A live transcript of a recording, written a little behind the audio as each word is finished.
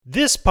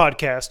This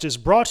podcast is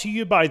brought to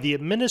you by the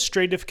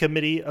Administrative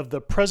Committee of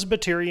the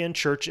Presbyterian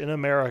Church in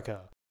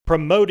America,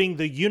 promoting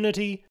the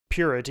unity,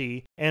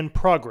 purity, and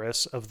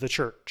progress of the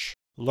Church.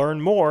 Learn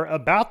more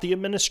about the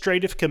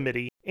Administrative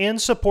Committee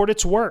and support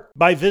its work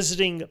by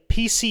visiting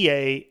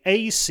pcaac.org.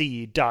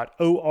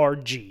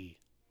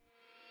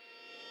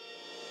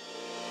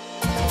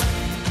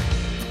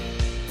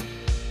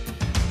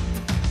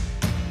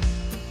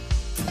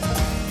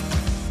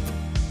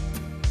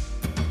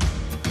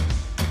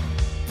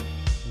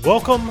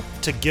 Welcome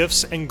to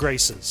Gifts and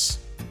Graces.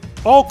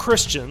 All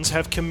Christians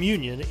have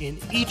communion in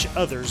each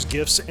other's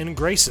gifts and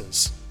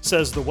graces,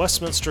 says the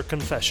Westminster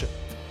Confession.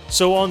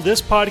 So on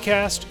this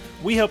podcast,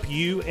 we help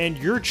you and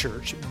your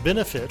church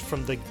benefit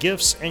from the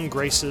gifts and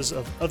graces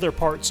of other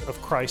parts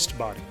of Christ's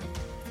body.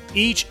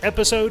 Each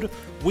episode,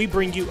 we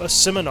bring you a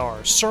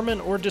seminar, sermon,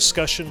 or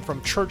discussion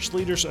from church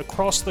leaders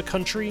across the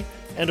country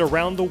and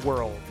around the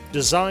world,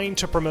 designed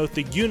to promote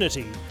the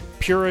unity,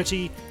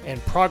 purity, and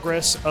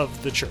progress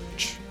of the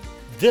church.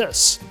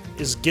 This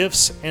is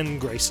Gifts and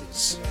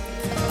Graces.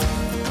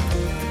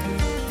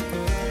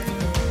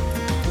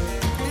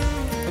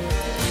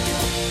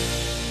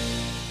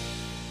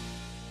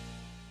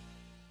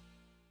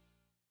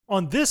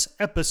 On this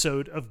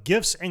episode of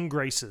Gifts and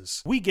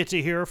Graces, we get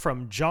to hear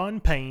from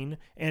John Payne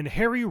and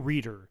Harry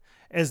Reeder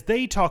as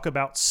they talk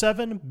about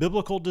 7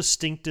 biblical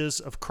distinctives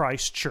of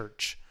Christ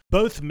Church.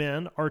 Both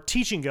men are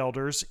teaching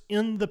elders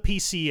in the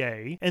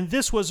PCA, and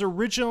this was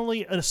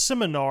originally a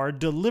seminar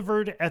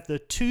delivered at the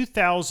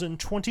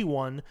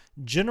 2021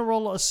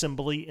 General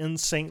Assembly in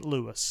St.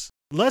 Louis.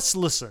 Let's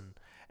listen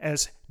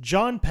as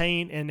John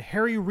Payne and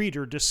Harry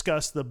Reeder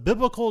discuss the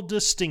biblical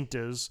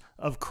distinctives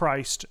of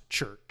Christ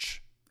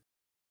Church.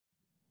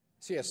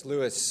 C.S.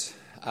 Lewis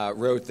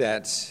wrote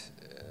that,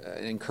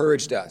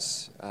 encouraged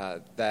us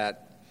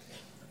that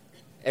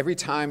every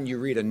time you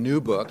read a new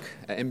book,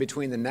 in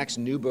between the next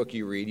new book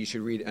you read, you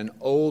should read an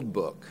old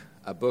book,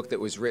 a book that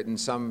was written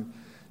some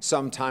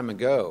time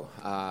ago.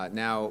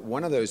 Now,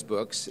 one of those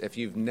books, if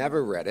you've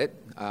never read it,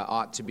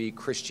 ought to be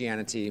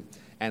Christianity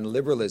and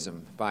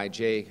Liberalism by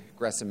J.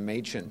 Gresham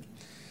Machen.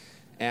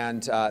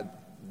 And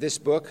this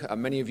book,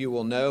 many of you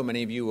will know,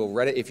 many of you will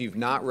read it. If you've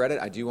not read it,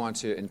 I do want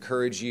to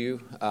encourage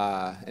you,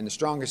 in the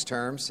strongest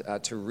terms,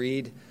 to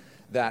read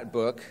that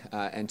book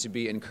and to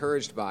be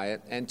encouraged by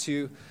it and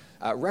to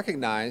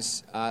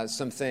recognize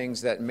some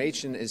things that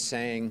Machen is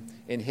saying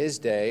in his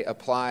day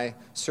apply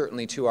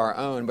certainly to our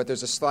own, but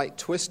there's a slight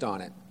twist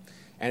on it.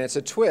 And it's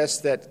a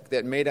twist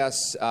that made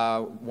us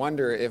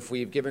wonder if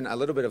we've given a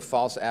little bit of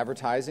false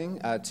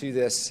advertising to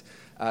this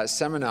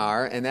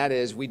seminar, and that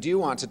is we do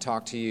want to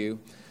talk to you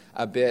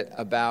a bit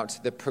about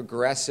the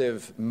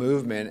progressive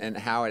movement and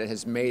how it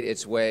has made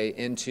its way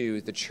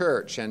into the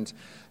church. And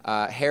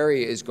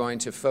Harry is going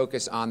to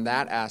focus on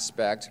that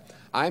aspect.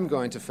 I'm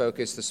going to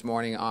focus this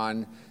morning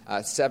on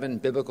 7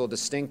 biblical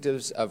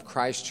distinctives of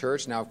Christ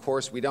Church. Now, of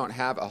course, we don't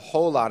have a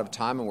whole lot of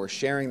time, and we're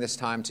sharing this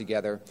time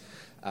together.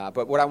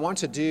 But what I want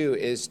to do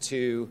is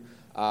to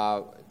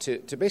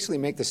basically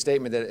make the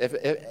statement that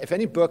if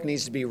any book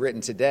needs to be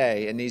written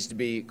today, it needs to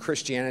be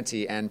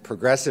Christianity and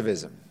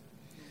Progressivism.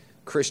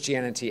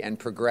 Christianity and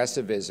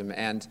Progressivism.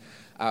 And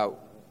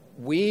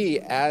we,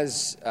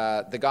 as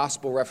the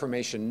Gospel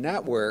Reformation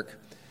Network,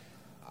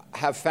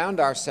 have found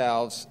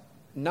ourselves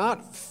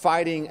not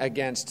fighting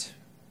against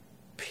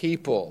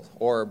people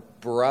or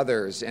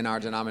brothers in our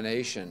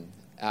denomination,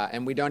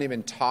 and we don't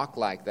even talk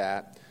like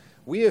that.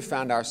 We have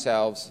found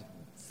ourselves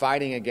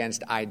fighting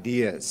against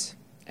ideas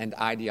and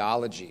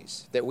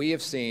ideologies that we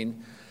have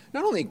seen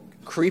not only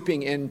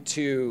creeping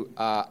into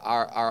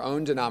our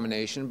own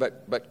denomination,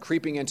 but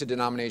creeping into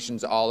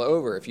denominations all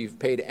over. If you've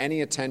paid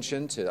any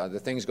attention to the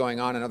things going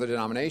on in other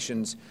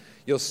denominations,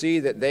 you'll see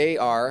that they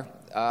are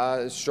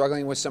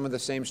struggling with some of the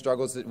same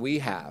struggles that we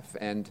have.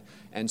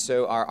 And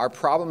so our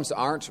problems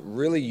aren't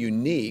really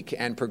unique,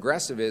 and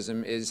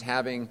progressivism is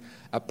having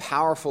a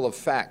powerful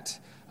effect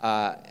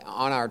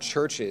on our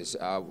churches,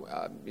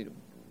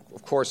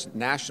 of course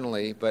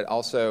nationally, but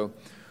also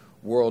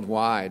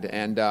worldwide.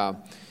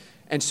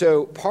 And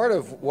so part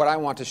of what I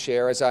want to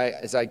share as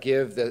I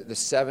give the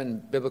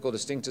 7 biblical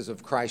distinctives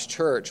of Christ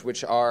Church,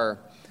 which are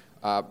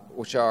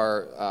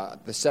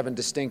the 7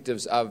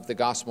 distinctives of the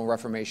Gospel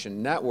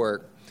Reformation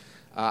Network,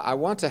 I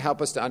want to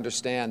help us to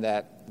understand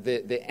that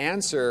the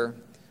answer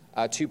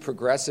to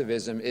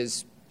progressivism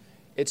is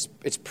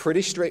it's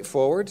pretty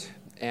straightforward,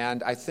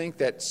 and I think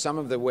that some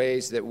of the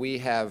ways that we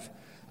have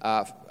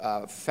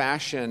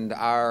fashioned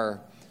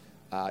our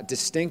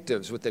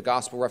distinctives with the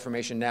Gospel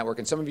Reformation Network,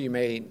 and some of you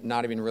may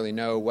not even really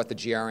know what the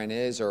GRN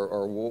is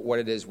or what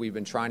it is we've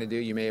been trying to do.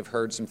 You may have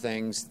heard some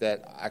things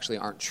that actually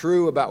aren't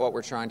true about what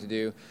we're trying to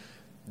do.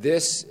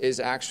 This is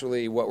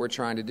actually what we're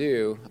trying to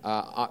do,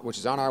 which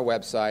is on our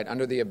website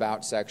under the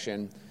About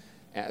section.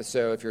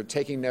 So if you're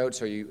taking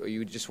notes or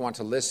you just want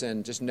to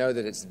listen, just know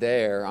that it's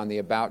there on the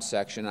About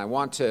section. I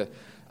want to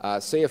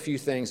say a few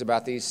things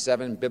about these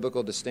 7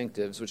 biblical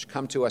distinctives, which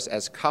come to us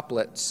as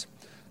couplets,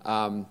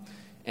 and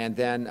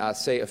then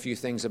say a few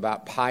things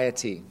about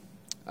piety.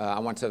 I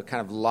want to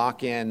kind of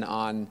lock in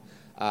on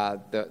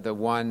the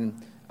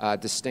one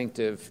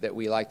distinctive that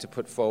we like to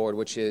put forward,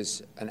 which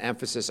is an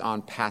emphasis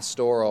on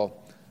pastoral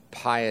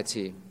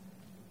piety.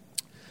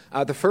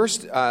 The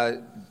first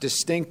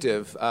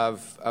distinctive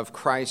of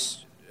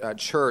Christ's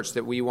church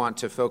that we want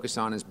to focus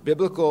on is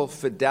biblical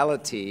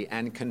fidelity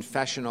and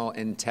confessional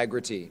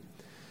integrity.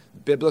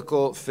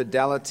 Biblical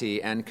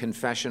fidelity and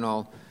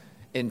confessional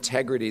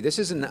integrity. This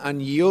is an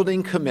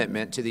unyielding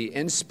commitment to the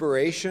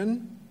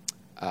inspiration,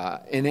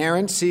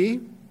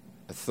 inerrancy,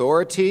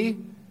 authority,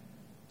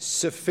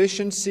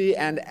 sufficiency,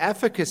 and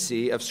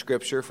efficacy of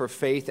Scripture for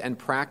faith and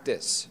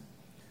practice,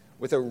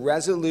 with a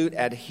resolute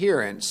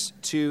adherence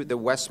to the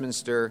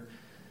Westminster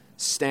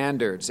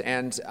standards.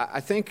 And I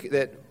think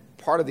that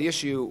part of the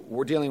issue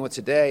we're dealing with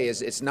today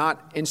is it's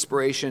not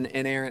inspiration,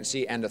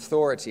 inerrancy, and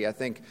authority. I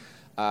think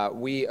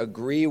we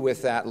agree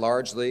with that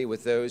largely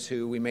with those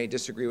who we may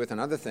disagree with on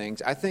other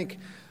things. I think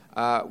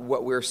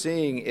what we're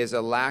seeing is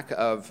a lack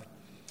of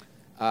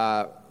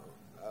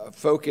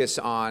focus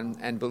on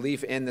and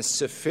belief in the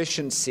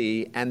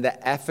sufficiency and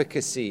the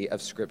efficacy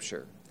of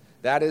Scripture.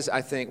 That is,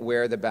 I think,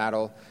 where the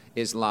battle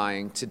is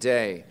lying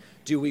today.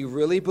 Do we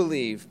really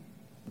believe,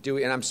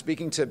 and I'm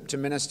speaking to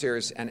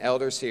ministers and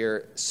elders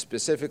here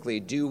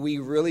specifically, do we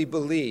really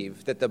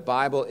believe that the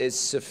Bible is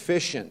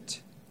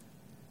sufficient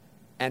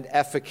and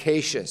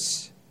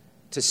efficacious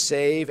to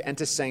save and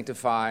to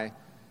sanctify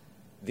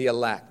the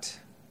elect,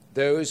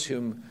 those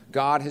whom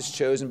God has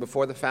chosen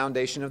before the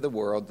foundation of the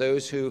world,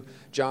 those who,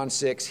 John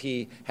 6,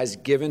 he has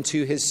given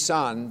to his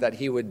Son that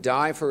he would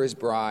die for his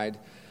bride?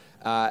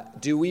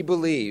 Do we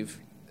believe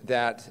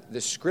that the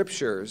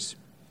Scriptures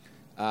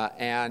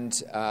and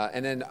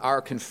then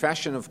our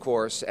confession, of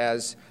course,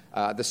 as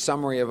the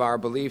summary of our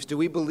beliefs, do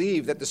we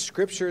believe that the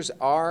Scriptures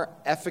are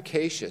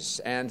efficacious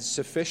and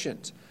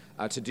sufficient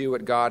to do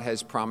what God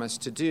has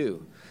promised to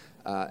do?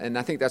 And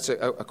I think that's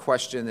a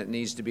question that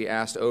needs to be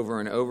asked over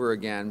and over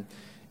again.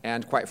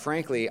 And quite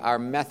frankly, our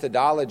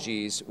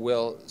methodologies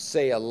will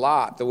say a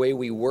lot. The way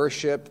we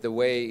worship, the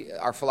way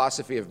our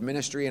philosophy of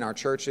ministry in our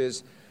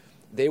churches,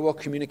 they will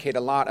communicate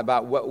a lot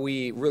about what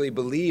we really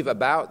believe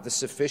about the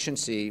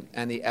sufficiency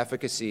and the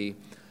efficacy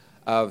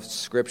of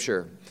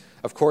Scripture.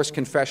 Of course,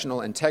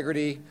 confessional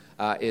integrity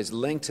is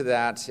linked to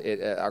that.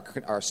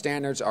 Our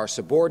standards are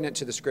subordinate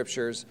to the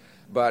Scriptures,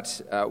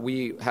 but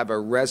we have a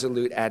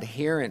resolute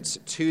adherence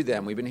to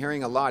them. We've been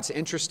hearing a lot. It's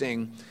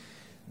interesting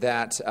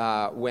that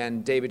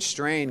when David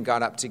Strain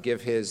got up to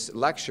give his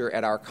lecture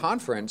at our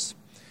conference,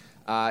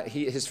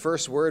 his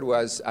first word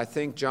was, "I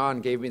think John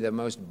gave me the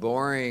most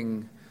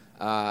boring,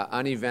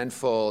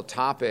 uneventful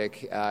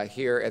topic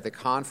here at the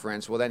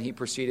conference." Well, then he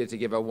proceeded to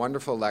give a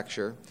wonderful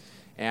lecture,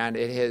 and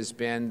it has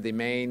been the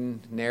main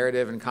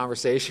narrative and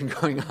conversation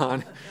going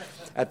on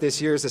at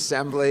this year's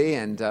assembly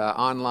and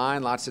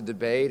online, lots of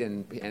debate,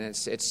 and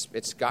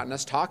it's gotten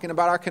us talking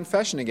about our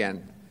confession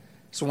again.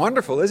 It's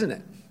wonderful, isn't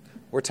it?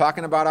 We're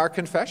talking about our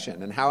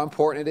confession and how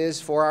important it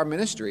is for our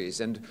ministries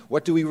and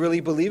what do we really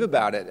believe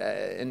about it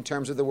in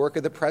terms of the work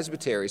of the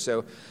presbytery.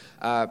 So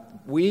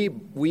we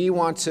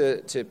want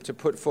to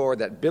put forward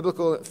that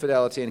biblical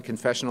fidelity and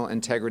confessional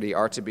integrity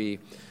are to be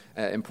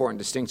important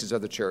distinctions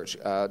of the church.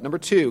 Number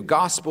two,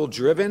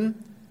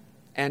 gospel-driven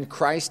and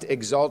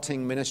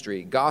Christ-exalting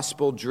ministry.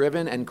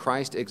 Gospel-driven and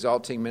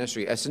Christ-exalting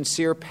ministry. A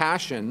sincere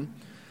passion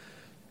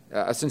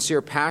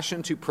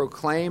to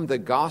proclaim the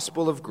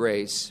gospel of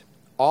grace,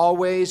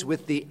 always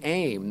with the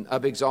aim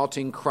of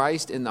exalting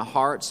Christ in the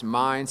hearts,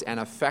 minds,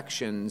 and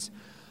affections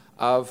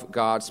of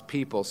God's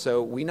people.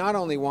 So we not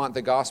only want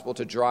the gospel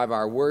to drive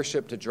our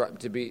worship,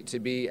 to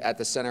be at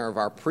the center of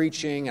our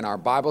preaching and our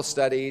Bible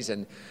studies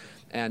and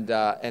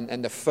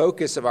the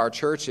focus of our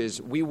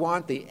churches, we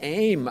want the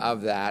aim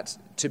of that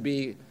to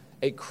be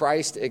a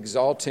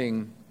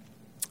Christ-exalting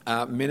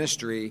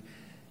ministry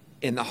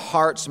in the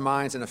hearts,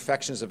 minds, and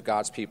affections of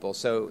God's people.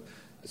 So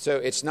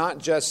it's not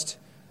just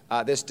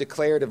this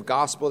declarative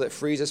gospel that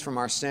frees us from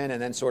our sin and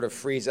then sort of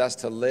frees us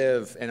to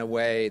live in a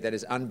way that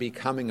is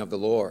unbecoming of the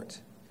Lord,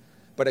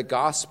 but a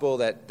gospel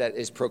that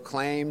is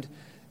proclaimed,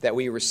 that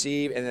we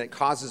receive, and that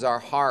causes our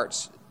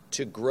hearts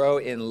to grow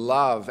in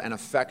love and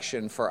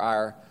affection for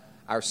our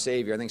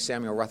Savior. I think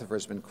Samuel Rutherford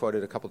has been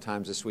quoted a couple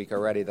times this week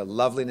already. The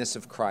loveliness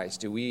of Christ.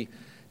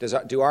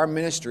 Do our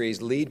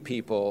ministries lead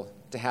people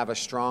to have a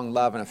strong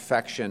love and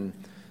affection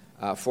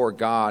for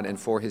God and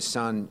for His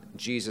Son,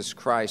 Jesus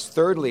Christ?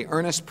 Thirdly,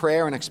 earnest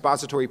prayer and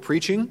expository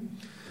preaching.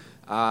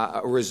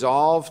 A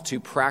resolve to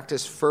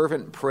practice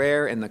fervent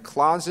prayer in the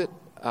closet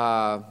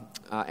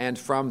and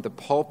from the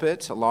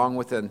pulpit, along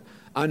with an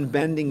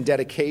unbending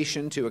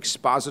dedication to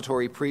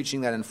expository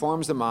preaching that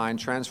informs the mind,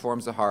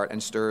 transforms the heart,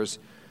 and stirs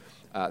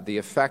the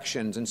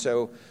affections. And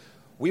so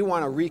we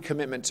want a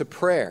recommitment to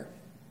prayer.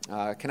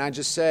 Can I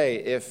just say,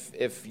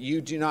 if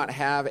you do not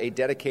have a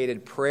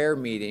dedicated prayer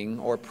meeting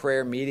or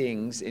prayer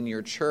meetings in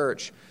your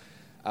church,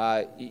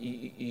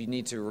 you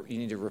need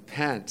to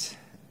repent,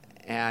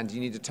 and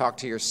you need to talk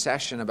to your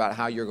session about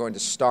how you're going to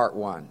start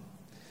one.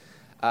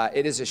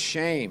 It is a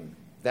shame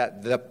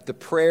that the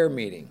prayer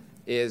meeting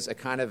is a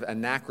kind of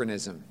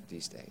anachronism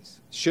these days.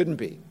 Shouldn't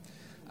be.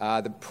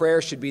 The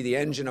prayer should be the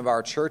engine of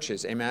our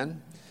churches.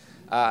 Amen?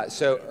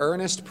 So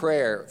earnest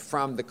prayer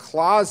from the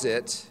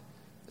closet.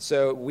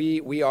 So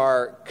we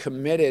are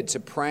committed to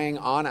praying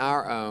on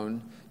our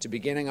own, to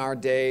beginning our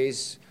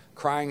days,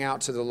 crying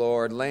out to the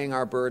Lord, laying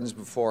our burdens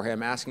before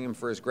Him, asking Him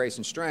for His grace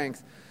and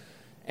strength,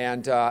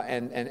 and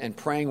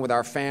praying with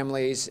our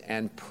families,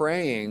 and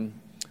praying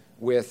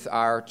with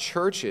our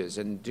churches,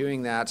 and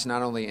doing that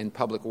not only in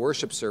public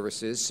worship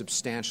services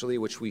substantially,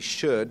 which we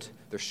should.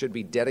 There should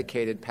be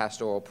dedicated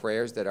pastoral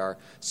prayers that are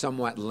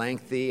somewhat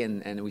lengthy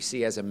and we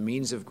see as a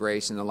means of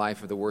grace in the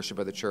life of the worship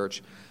of the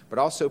church, but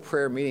also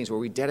prayer meetings where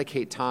we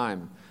dedicate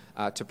time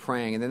to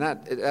praying. And then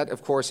that,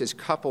 of course, is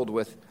coupled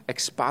with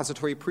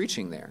expository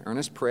preaching there,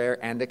 earnest prayer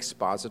and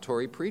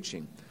expository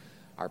preaching.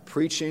 Our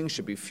preaching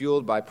should be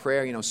fueled by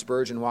prayer. You know,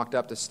 Spurgeon walked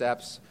up the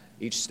steps,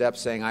 each step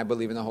saying, I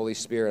believe in the Holy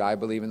Spirit, I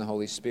believe in the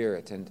Holy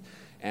Spirit. And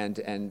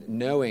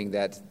knowing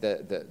that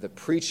the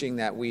preaching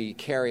that we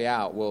carry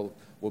out will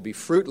be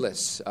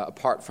fruitless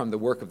apart from the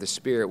work of the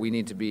Spirit. We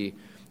need to be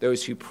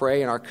those who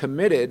pray and are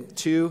committed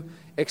to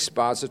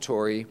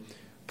expository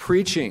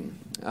preaching,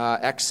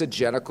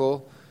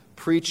 exegetical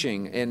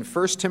preaching. In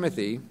 1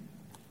 Timothy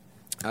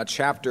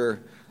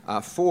chapter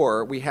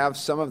 4, we have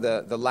some of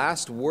the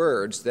last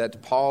words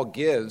that Paul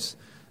gives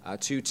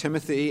to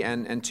Timothy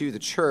and to the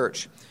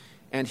church.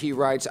 And he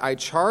writes, I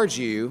charge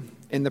you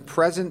in the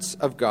presence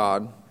of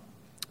God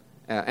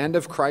and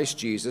of Christ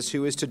Jesus,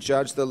 who is to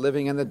judge the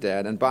living and the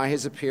dead, and by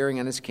His appearing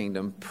in His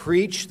kingdom,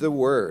 preach the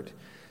word.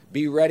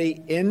 Be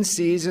ready in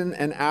season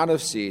and out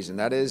of season.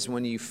 That is,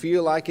 when you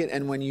feel like it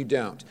and when you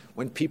don't.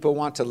 When people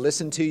want to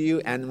listen to you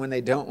and when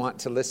they don't want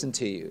to listen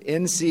to you.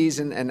 In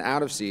season and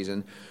out of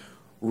season.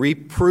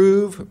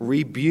 Reprove,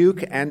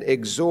 rebuke, and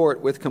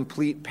exhort with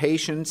complete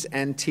patience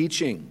and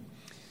teaching.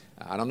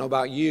 I don't know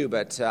about you,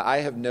 but I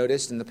have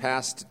noticed in the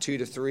past 2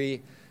 to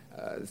 3,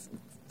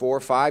 4 or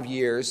 5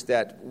 years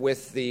that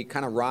with the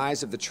kind of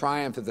rise of the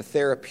triumph of the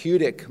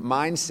therapeutic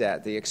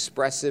mindset, the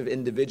expressive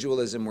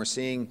individualism we're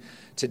seeing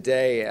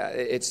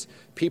today,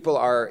 people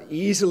are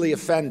easily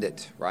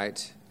offended,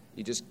 right?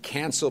 You just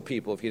cancel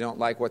people if you don't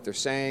like what they're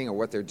saying or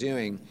what they're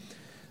doing.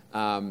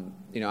 I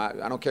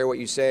don't care what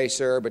you say,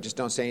 sir, but just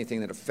don't say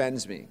anything that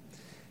offends me.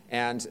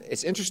 And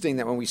it's interesting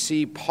that when we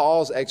see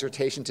Paul's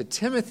exhortation to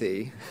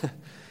Timothy,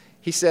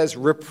 he says,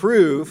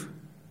 reprove,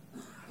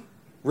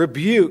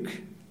 rebuke,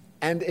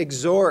 and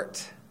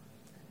exhort.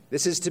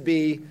 This is to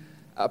be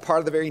a part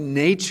of the very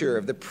nature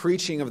of the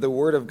preaching of the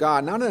Word of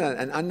God, not in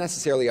an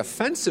unnecessarily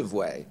offensive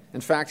way. In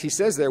fact, he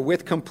says there,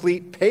 with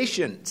complete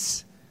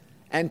patience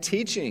and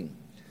teaching.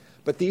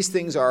 But these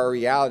things are a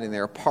reality, and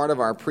they're a part of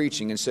our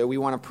preaching. And so we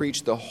want to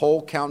preach the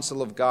whole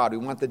counsel of God. We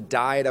want the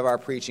diet of our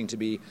preaching to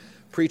be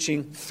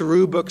preaching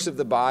through books of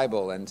the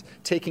Bible and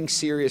taking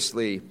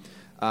seriously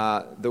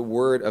the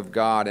Word of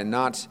God, and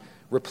not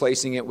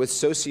replacing it with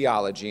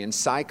sociology and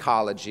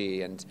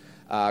psychology and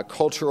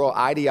cultural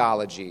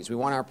ideologies. We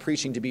want our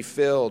preaching to be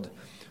filled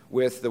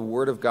with the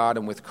Word of God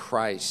and with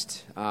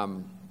Christ.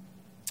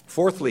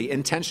 Fourthly,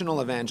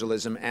 intentional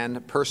evangelism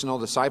and personal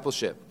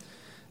discipleship.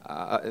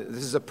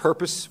 This is a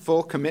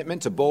purposeful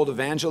commitment to bold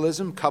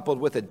evangelism coupled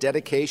with a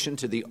dedication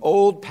to the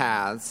old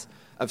paths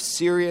of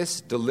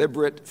serious,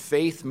 deliberate,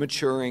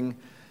 faith-maturing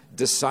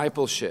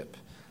discipleship.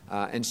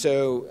 And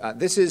so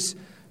this is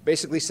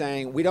basically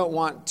saying we don't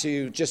want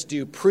to just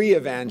do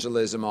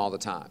pre-evangelism all the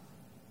time.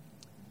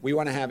 We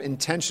want to have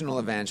intentional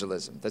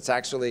evangelism that's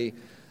actually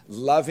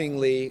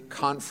lovingly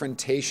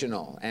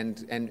confrontational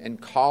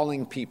and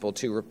calling people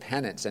to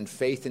repentance and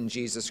faith in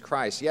Jesus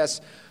Christ.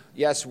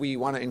 Yes, we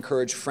want to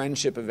encourage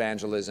friendship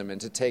evangelism and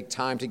to take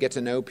time to get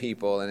to know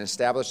people and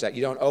establish that.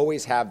 You don't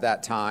always have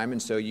that time,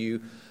 and so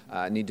you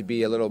need to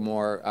be a little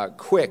more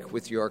quick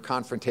with your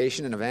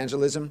confrontation and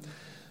evangelism.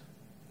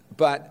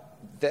 But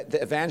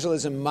the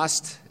evangelism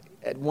must,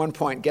 at one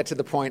point, get to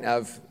the point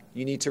of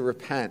you need to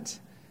repent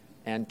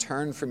and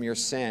turn from your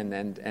sin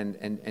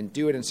and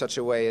do it in such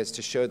a way as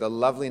to show the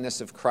loveliness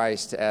of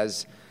Christ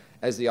as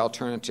the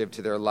alternative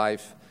to their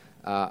life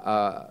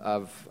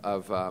of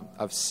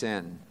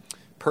sin.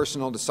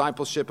 Personal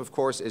discipleship, of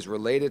course, is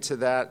related to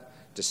that.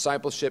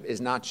 Discipleship is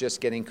not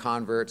just getting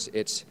converts.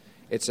 It's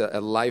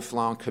a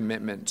lifelong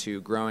commitment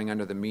to growing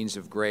under the means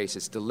of grace.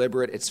 It's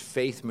deliberate. It's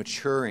faith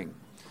maturing.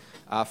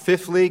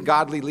 Fifthly,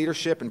 godly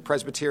leadership and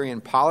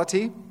Presbyterian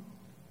polity.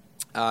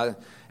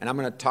 And I'm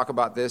going to talk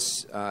about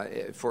this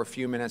for a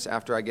few minutes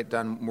after I get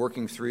done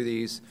working through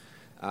these.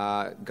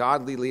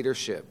 Godly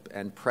leadership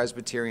and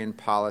Presbyterian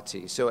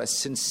polity. So a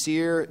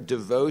sincere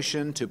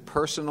devotion to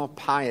personal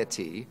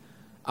piety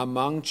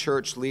among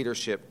church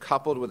leadership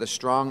coupled with a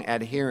strong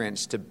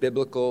adherence to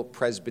biblical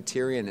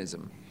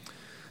Presbyterianism.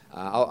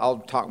 I'll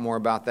talk more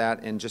about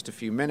that in just a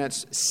few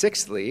minutes.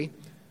 Sixthly,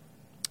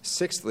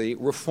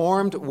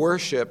 reformed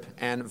worship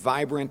and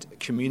vibrant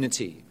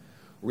community.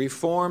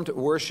 Reformed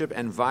worship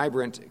and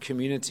vibrant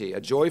community.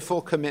 A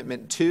joyful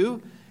commitment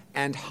to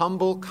and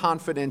humble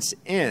confidence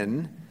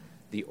in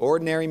the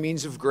ordinary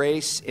means of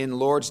grace in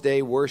Lord's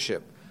Day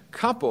worship,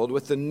 coupled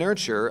with the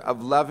nurture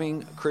of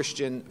loving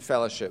Christian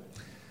fellowship.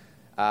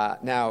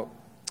 Now,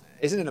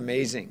 Isn't it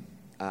amazing?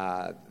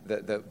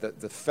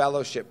 The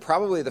fellowship,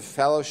 probably the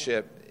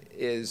fellowship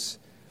is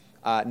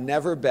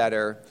never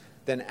better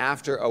than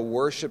after a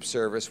worship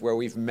service where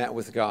we've met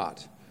with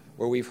God,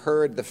 where we've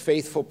heard the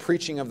faithful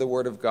preaching of the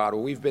Word of God,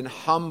 where we've been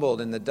humbled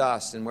in the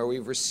dust, and where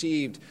we've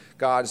received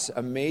God's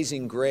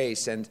amazing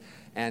grace, and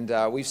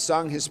we've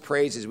sung His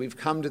praises, we've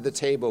come to the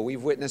table,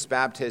 we've witnessed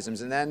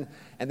baptisms, and then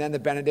the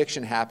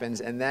benediction happens,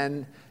 and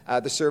then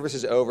the service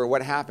is over.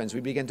 What happens?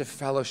 We begin to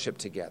fellowship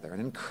together and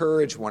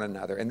encourage one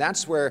another, and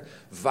that's where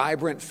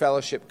vibrant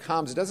fellowship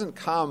comes. It doesn't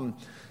come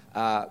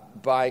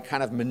by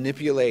kind of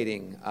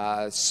manipulating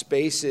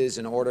spaces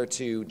in order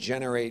to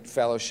generate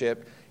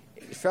fellowship.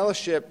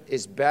 Fellowship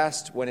is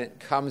best when it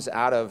comes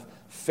out of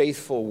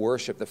faithful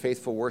worship, the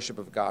faithful worship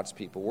of God's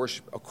people,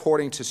 worship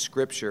according to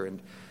Scripture.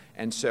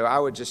 And so I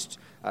would just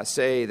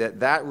say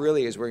that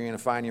really is where you're going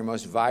to find your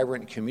most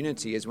vibrant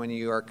community, is when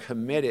you are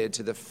committed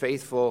to the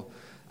faithful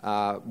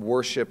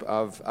worship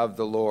of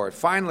the Lord.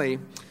 Finally,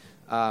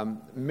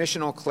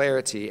 missional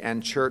clarity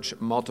and church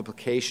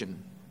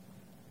multiplication.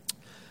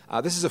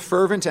 This is a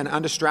fervent and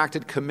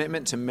undistracted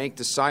commitment to make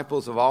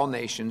disciples of all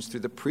nations through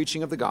the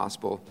preaching of the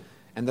gospel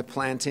and the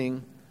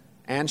planting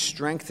and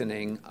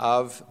strengthening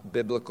of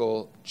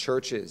biblical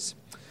churches.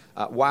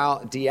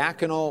 While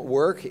diaconal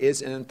work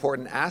is an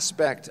important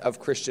aspect of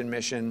Christian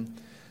mission,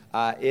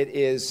 it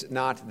is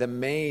not the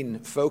main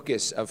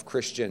focus of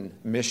Christian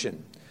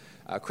mission.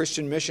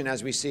 Christian mission,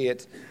 as we see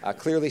it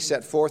clearly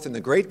set forth in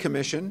the Great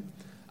Commission,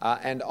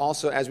 and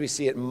also as we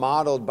see it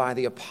modeled by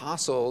the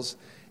apostles,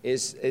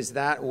 is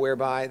that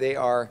whereby they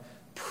are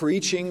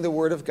preaching the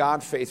Word of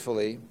God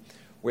faithfully,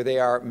 where they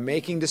are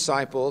making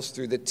disciples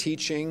through the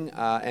teaching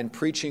and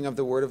preaching of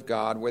the Word of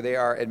God, where they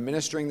are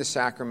administering the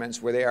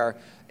sacraments, where they are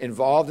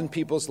involved in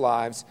people's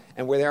lives,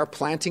 and where they are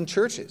planting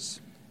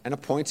churches and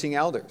appointing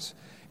elders.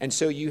 And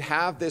so you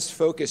have this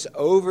focus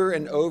over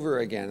and over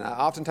again.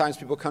 Oftentimes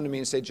people come to me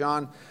and say,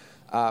 John,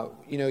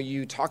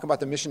 you talk about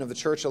the mission of the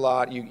church a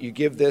lot. You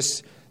give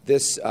this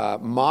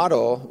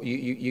model,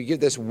 you give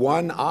this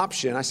one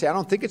option. I say, I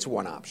don't think it's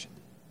one option.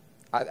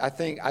 I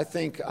think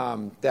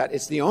that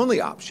it's the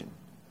only option.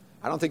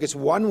 I don't think it's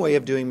one way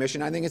of doing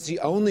mission. I think it's the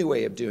only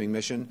way of doing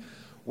mission,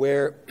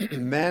 where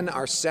men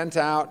are sent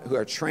out who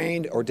are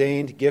trained,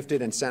 ordained,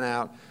 gifted, and sent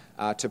out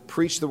to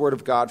preach the Word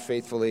of God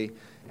faithfully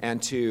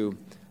and to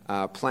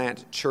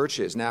plant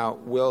churches. Now,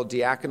 will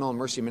Diaconal and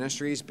Mercy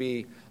Ministries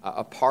be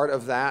a part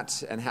of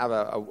that and have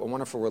a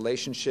wonderful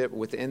relationship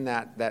within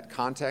that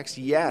context?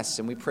 Yes,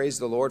 and we praise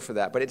the Lord for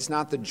that. But it's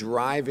not the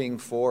driving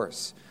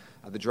force.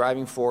 The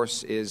driving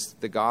force is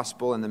the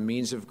gospel and the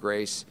means of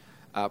grace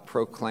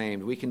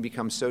proclaimed. We can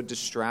become so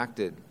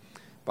distracted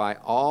by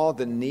all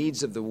the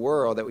needs of the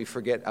world that we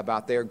forget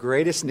about their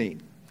greatest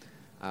need,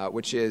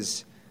 which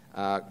is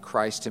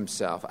Christ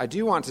Himself. I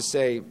do want to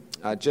say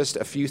just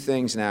a few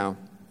things now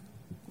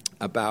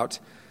about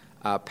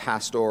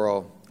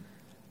pastoral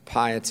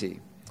piety.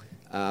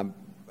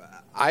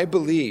 I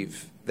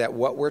believe that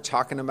what we're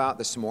talking about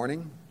this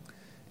morning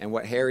and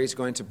what Harry's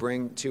going to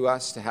bring to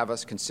us to have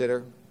us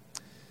consider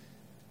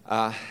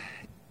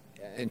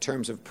in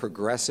terms of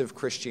progressive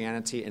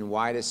Christianity and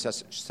why it is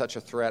such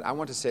a threat, I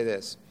want to say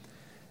this,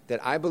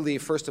 that I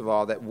believe, first of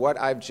all, that what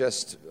I've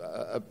just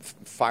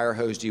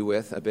fire-hosed you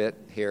with a bit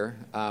here,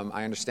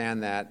 I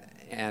understand that,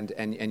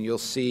 and you'll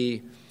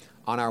see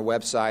on our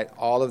website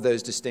all of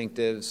those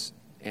distinctives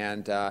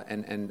and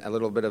a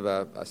little bit of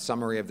a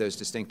summary of those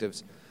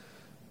distinctives.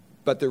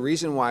 But the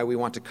reason why we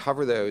want to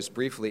cover those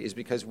briefly is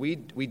because we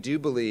do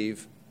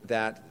believe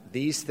that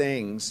these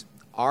things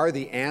are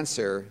the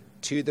answer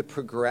to the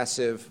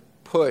progressive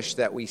push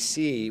that we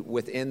see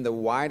within the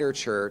wider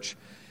church,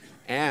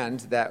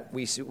 and that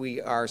we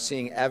are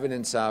seeing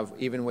evidence of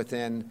even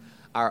within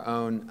our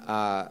own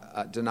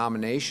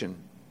denomination.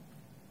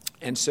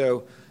 And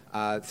so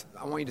I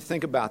want you to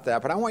think about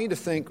that, but I want you to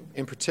think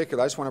in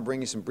particular, I just want to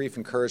bring you some brief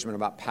encouragement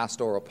about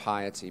pastoral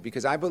piety,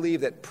 because I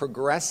believe that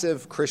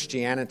progressive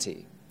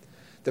Christianity,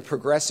 the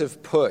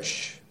progressive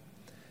push,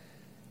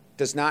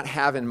 does not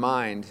have in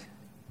mind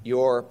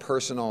your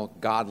personal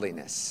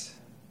godliness.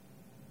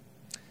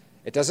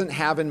 It doesn't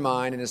have in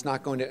mind, and it's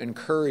not going to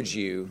encourage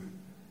you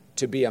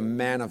to be a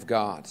man of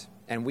God.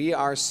 And we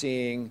are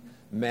seeing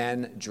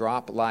men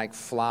drop like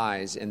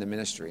flies in the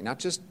ministry, not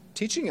just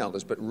teaching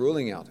elders, but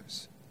ruling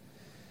elders.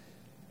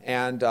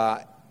 And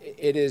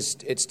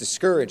it's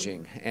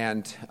discouraging.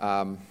 And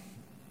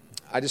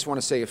I just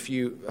want to say a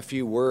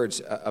few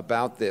words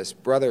about this.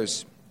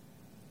 Brothers,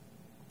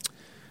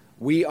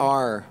 we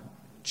are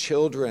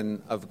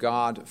children of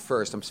God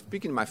first. I'm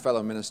speaking to my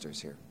fellow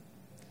ministers here.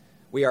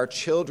 We are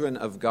children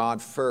of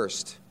God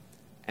first,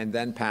 and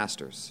then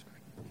pastors.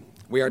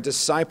 We are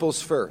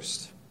disciples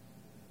first,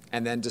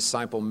 and then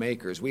disciple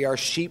makers. We are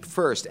sheep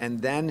first,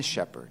 and then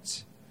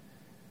shepherds.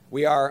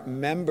 We are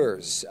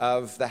members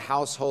of the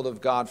household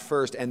of God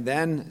first, and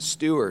then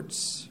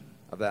stewards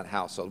of that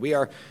household. We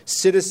are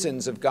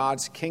citizens of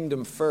God's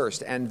kingdom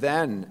first, and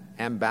then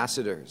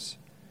ambassadors.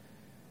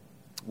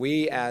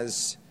 We,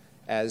 as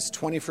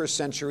 21st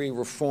century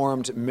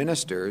Reformed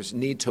ministers,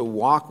 need to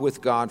walk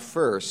with God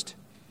first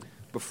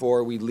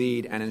before we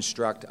lead and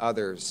instruct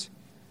others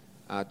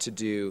to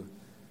do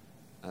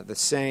the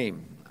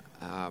same.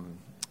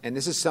 And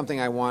this is something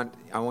I want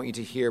you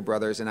to hear,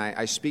 brothers, and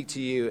I speak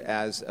to you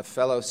as a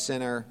fellow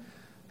sinner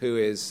who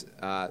is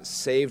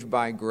saved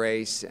by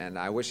grace, and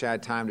I wish I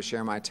had time to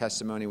share my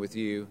testimony with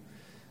you.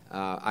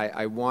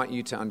 I want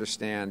you to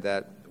understand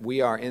that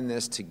we are in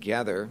this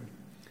together,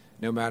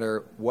 no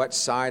matter what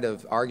side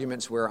of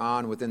arguments we're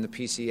on within the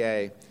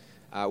PCA.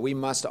 We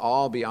must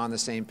all be on the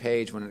same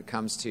page when it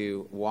comes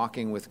to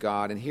walking with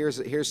God. And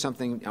here's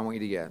something I want you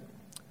to get.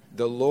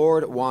 The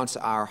Lord wants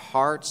our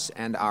hearts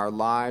and our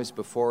lives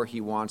before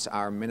he wants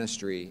our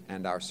ministry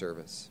and our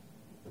service.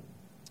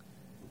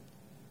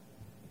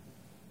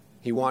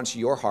 He wants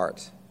your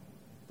heart,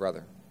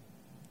 brother,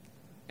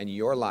 and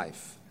your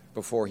life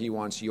before he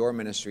wants your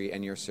ministry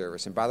and your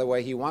service. And by the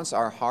way, he wants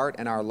our heart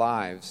and our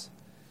lives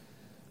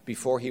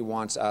before he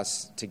wants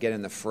us to get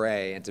in the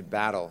fray and to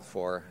battle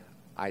for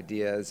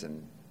ideas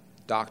and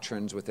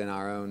doctrines within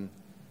our own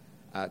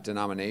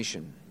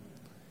denomination.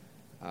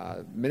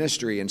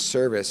 Ministry and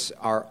service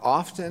are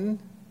often,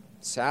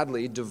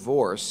 sadly,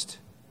 divorced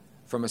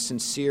from a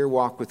sincere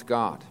walk with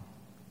God.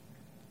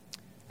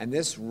 And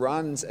this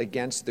runs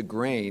against the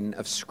grain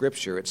of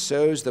Scripture. It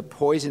sows the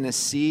poisonous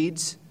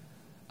seeds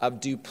of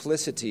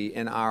duplicity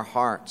in our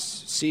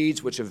hearts,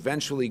 seeds which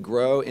eventually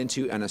grow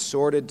into an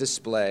assorted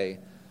display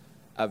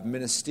of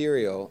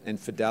ministerial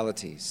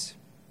infidelities.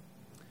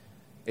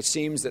 It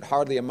seems that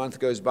hardly a month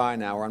goes by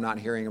now where I'm not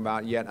hearing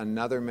about yet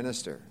another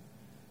minister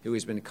who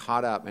has been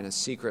caught up in a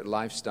secret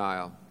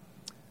lifestyle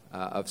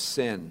of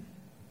sin.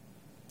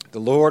 The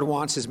Lord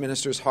wants his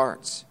ministers'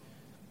 hearts.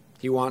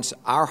 He wants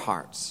our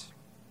hearts.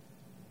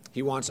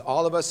 He wants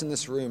all of us in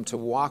this room to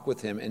walk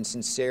with him in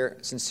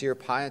sincere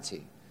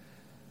piety.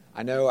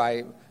 I know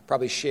I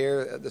probably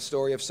share the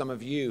story of some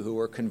of you who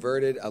were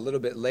converted a little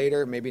bit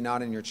later, maybe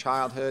not in your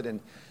childhood,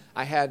 and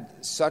I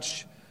had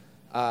such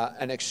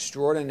an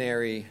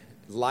extraordinary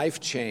life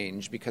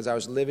change because I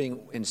was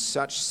living in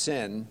such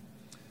sin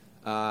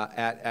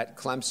at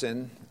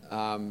Clemson,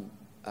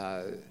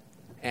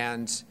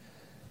 and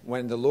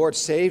when the Lord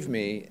saved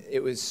me,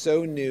 it was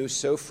so new,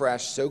 so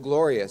fresh, so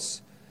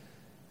glorious,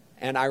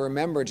 and I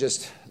remember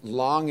just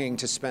longing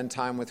to spend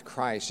time with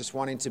Christ, just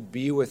wanting to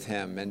be with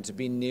him and to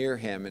be near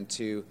him and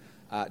to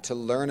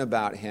learn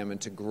about him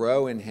and to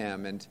grow in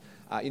him, and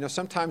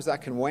sometimes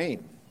that can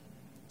wane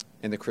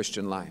in the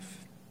Christian life.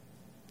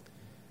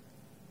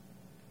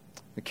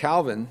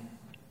 Calvin,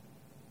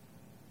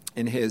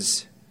 in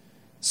his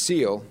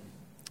seal,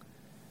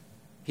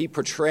 he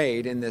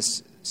portrayed in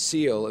this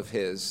seal of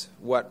his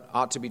what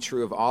ought to be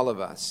true of all of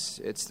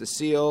us. It's the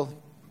seal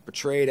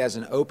portrayed as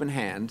an open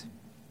hand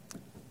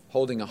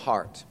holding a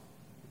heart.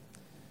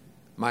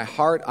 My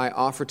heart I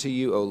offer to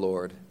you, O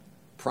Lord,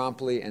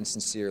 promptly and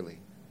sincerely.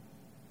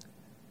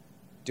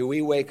 Do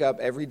we wake up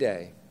every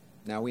day?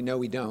 Now we know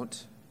we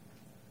don't,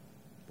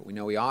 but we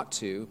know we ought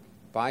to,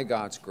 by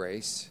God's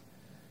grace.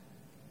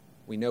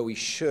 We know we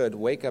should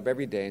wake up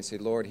every day and say,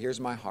 Lord, here's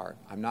my heart.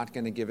 I'm not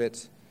going to give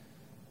it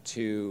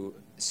to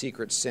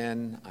secret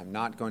sin. I'm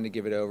not going to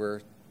give it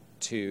over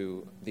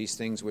to these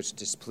things which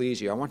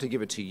displease you. I want to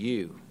give it to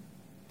you.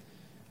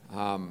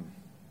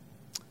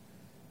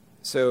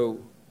 So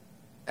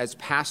as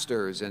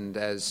pastors and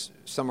as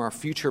some of our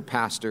future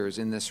pastors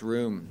in this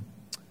room,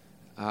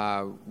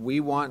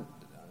 we want,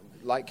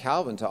 like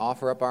Calvin, to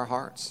offer up our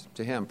hearts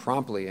to him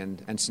promptly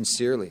and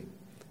sincerely.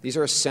 These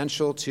are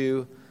essential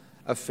to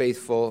a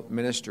faithful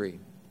ministry.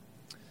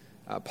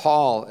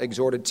 Paul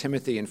exhorted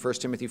Timothy in 1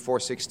 Timothy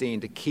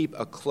 4:16 to keep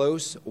a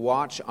close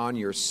watch on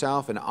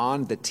yourself and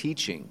on the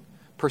teaching.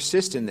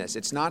 Persist in this.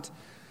 It's not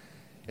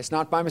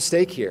by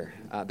mistake here,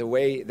 the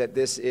way that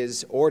this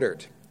is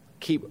ordered.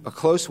 Keep a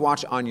close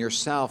watch on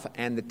yourself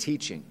and the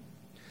teaching.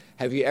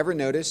 Have you ever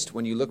noticed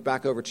when you look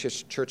back over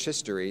church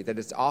history that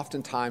it's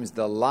oftentimes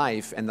the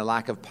life and the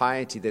lack of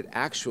piety that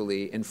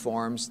actually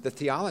informs the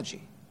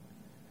theology?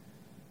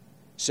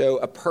 So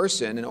a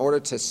person, in order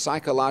to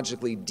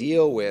psychologically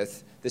deal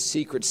with the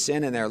secret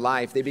sin in their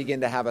life, they begin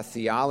to have a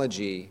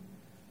theology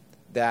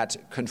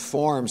that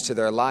conforms to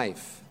their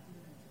life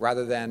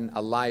rather than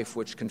a life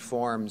which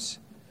conforms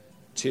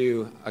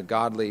to a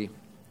godly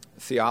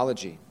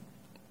theology.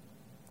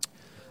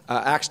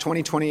 Acts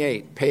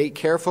 20:28, pay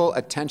careful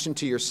attention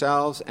to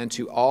yourselves and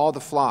to all the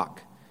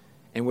flock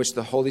in which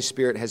the Holy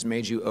Spirit has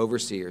made you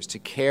overseers, to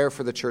care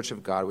for the church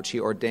of God, which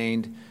he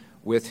ordained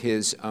with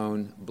his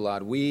own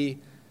blood. We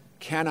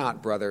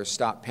cannot, brothers,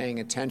 stop paying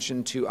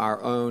attention to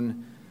our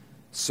own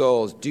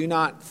souls. Do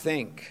not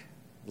think,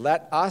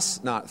 let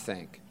us not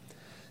think,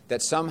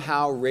 that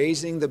somehow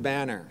raising the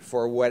banner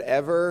for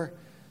whatever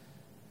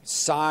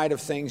side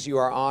of things you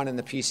are on in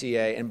the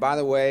PCA, and by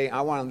the way,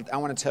 I want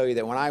to tell you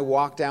that when I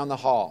walk down the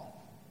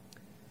hall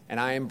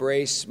and I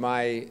embrace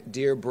my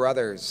dear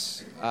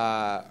brothers,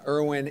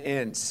 Erwin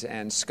Ince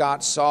and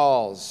Scott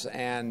Sauls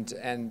and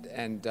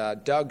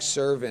Doug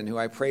Servin, who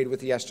I prayed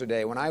with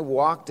yesterday, when I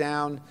walk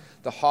down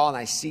the hall and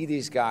I see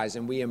these guys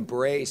and we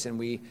embrace and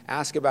we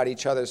ask about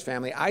each other's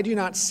family, I do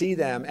not see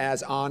them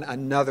as on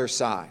another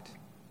side.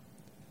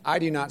 I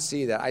do not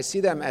see that. I see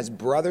them as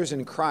brothers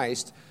in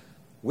Christ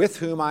with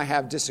whom I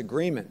have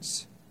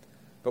disagreements.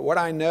 But what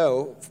I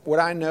know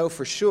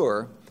for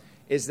sure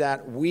is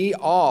that we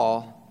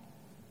all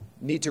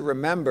need to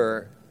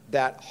remember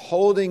that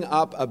holding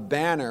up a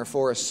banner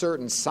for a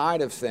certain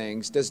side of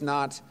things does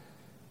not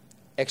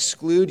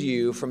exclude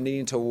you from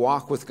needing to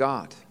walk with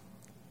God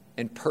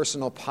in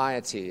personal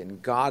piety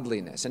and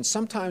godliness. And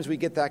sometimes we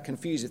get that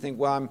confused. You think,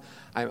 well,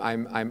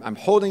 I'm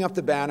holding up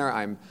the banner,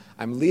 I'm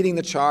leading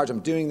the charge, I'm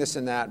doing this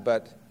and that,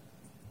 but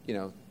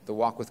the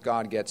walk with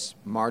God gets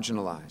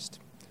marginalized.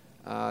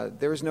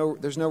 There's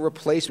no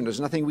replacement.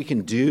 There's nothing we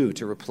can do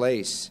to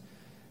replace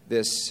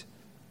this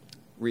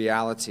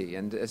reality.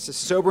 And it's a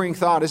sobering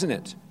thought, isn't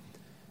it?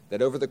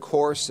 That over the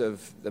course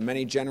of the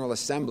many General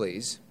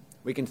Assemblies,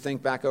 we can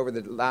think back over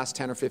the last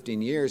 10 or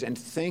 15 years and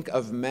think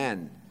of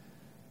men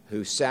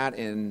who sat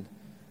in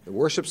the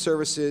worship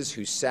services,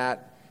 who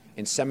sat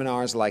in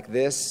seminars like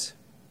this,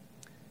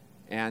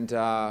 and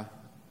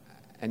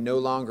no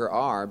longer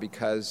are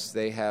because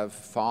they have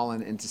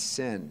fallen into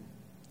sin.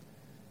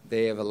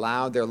 They have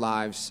allowed their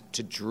lives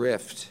to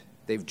drift.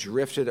 They've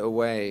drifted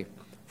away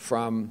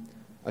from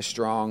a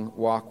strong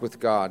walk with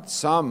God.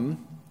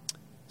 Some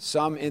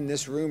in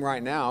this room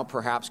right now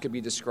perhaps could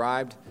be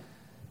described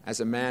as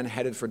a man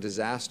headed for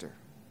disaster.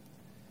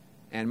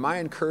 And my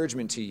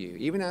encouragement to you,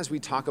 even as we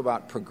talk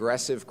about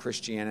progressive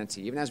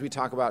Christianity, even as we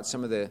talk about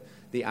some of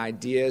the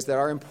ideas that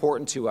are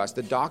important to us,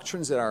 the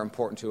doctrines that are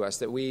important to us,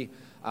 that we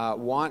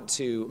want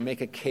to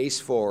make a case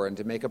for and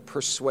to make a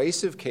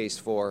persuasive case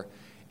for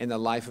in the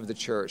life of the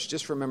church,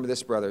 just remember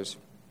this, brothers.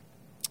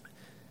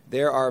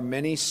 There are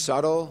many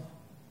subtle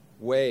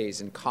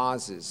ways and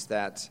causes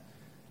that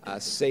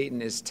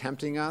Satan is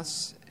tempting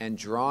us and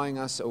drawing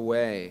us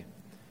away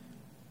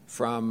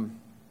from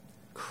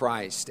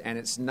Christ. And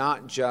it's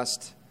not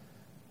just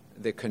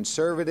the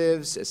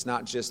conservatives, it's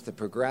not just the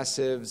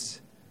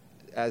progressives,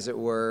 as it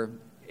were.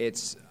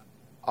 It's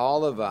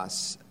all of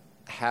us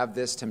have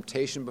this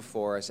temptation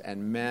before us,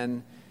 and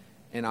men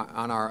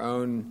on our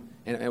own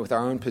and with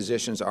our own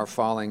positions are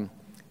falling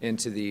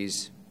into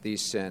these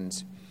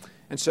sins.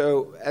 And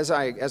so as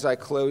I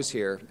close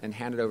here and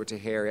hand it over to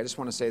Harry, I just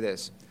want to say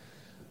this.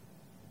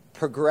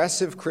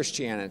 Progressive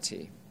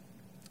Christianity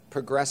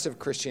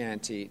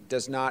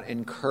does not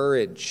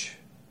encourage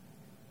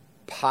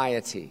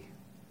piety,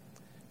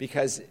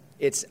 because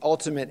its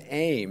ultimate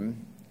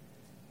aim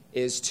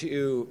is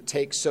to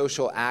take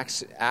social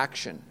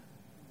action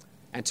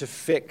and to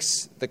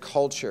fix the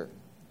culture.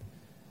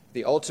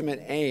 The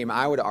ultimate aim,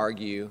 I would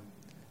argue,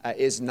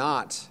 is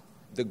not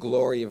the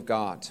glory of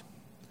God.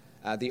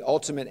 The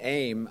ultimate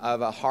aim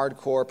of a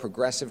hardcore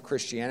progressive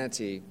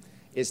Christianity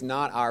is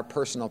not our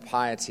personal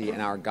piety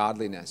and our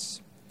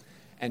godliness.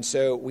 And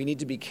so we need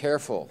to be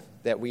careful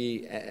that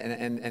we,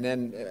 and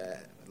then,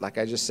 like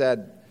I just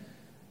said,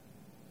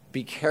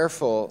 be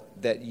careful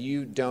that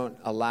you don't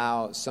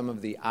allow some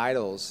of the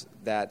idols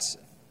that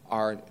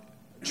are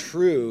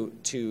true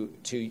to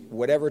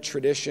whatever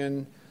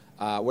tradition,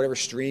 whatever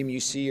stream you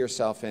see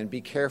yourself in.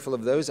 Be careful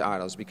of those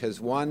idols, because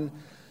one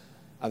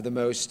of the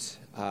most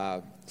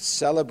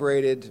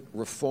celebrated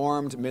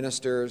Reformed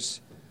ministers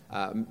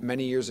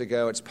many years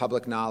ago, it's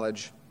public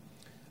knowledge,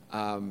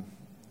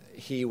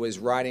 he was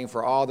writing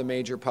for all the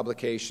major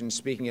publications,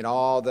 speaking at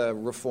all the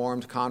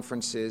Reformed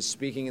conferences,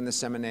 speaking in the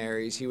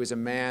seminaries. He was a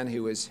man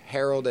who was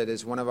heralded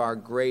as one of our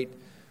great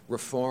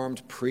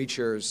Reformed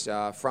preachers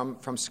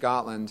from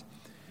Scotland.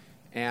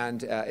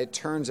 And it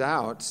turns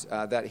out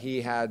that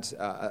he had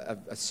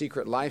a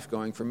secret life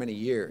going for many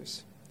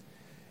years.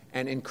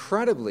 And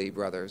incredibly,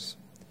 brothers,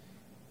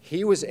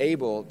 he was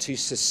able to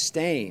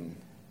sustain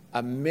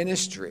a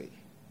ministry,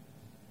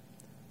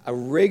 a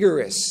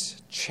rigorous,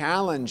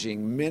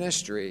 challenging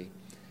ministry,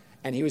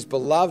 and he was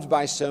beloved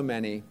by so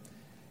many.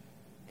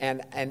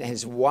 And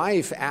his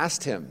wife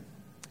asked him,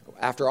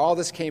 after all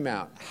this came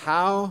out,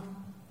 how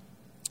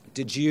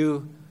did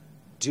you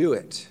do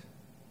it?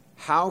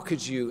 How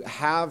could you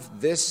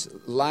have this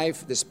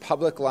life, this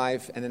public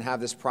life, and then have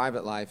this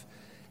private life,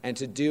 and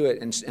to do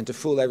it and to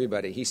fool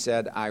everybody? He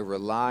said, I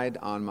relied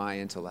on my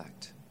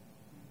intellect.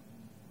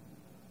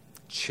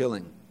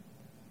 Chilling.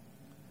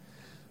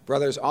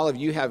 Brothers, all of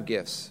you have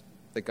gifts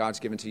that God's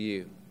given to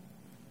you.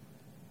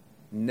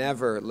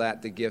 Never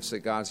let the gifts that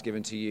God's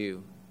given to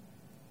you,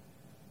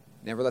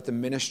 never let the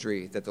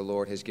ministry that the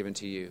Lord has given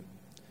to you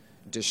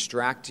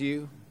distract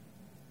you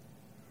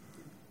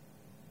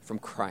from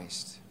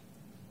Christ,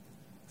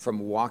 from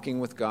walking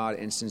with God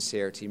in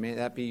sincerity. May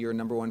that be your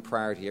number one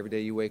priority every day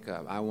you wake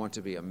up. I want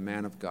to be a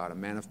man of God, a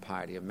man of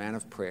piety, a man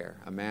of prayer,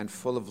 a man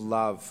full of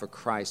love for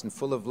Christ and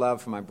full of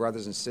love for my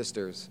brothers and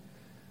sisters,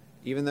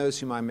 even those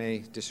whom I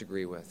may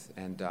disagree with.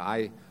 And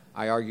I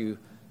argue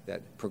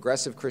that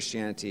progressive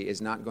Christianity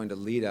is not going to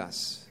lead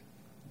us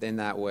in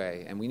that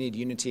way. And we need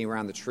unity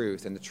around the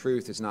truth, and the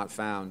truth is not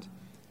found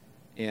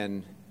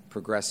in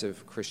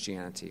progressive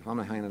Christianity. Well, I'm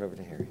going to hand it over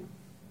to Harry.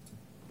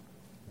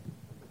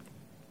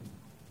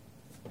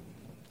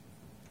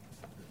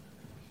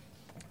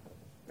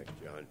 Thanks,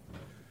 John.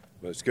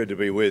 Well, it's good to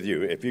be with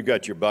you. If you've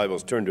got your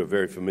Bibles, turn to a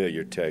very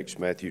familiar text,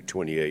 Matthew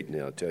 28,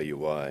 and I'll tell you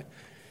why.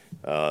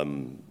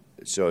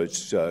 So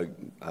it's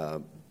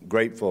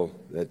grateful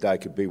that I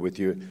could be with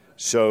you.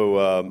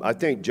 So I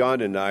think John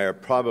and I are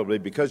probably,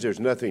 because there's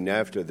nothing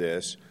after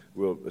this,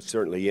 we'll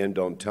certainly end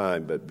on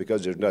time, but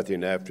because there's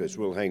nothing after this,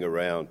 we'll hang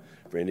around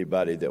for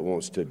anybody that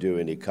wants to do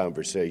any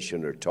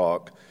conversation or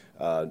talk,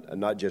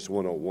 not just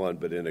one-on-one,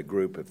 but in a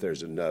group if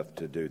there's enough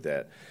to do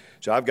that.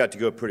 So I've got to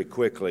go pretty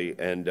quickly,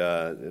 and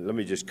let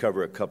me just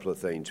cover a couple of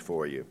things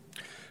for you.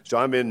 So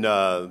I'm in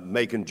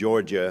Macon,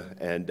 Georgia,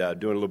 and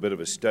doing a little bit of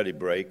a study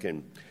break,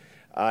 and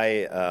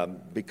I,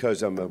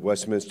 because I'm a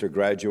Westminster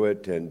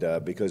graduate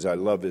and because I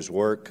love his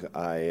work,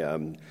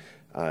 I'm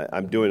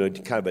doing a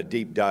kind of a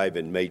deep dive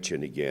in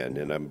Machen again,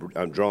 and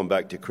I'm drawn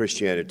back to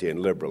Christianity and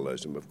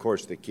liberalism. Of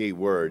course, the key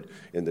word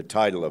in the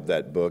title of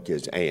that book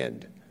is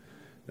 "and."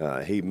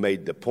 He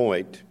made the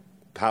point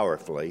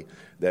powerfully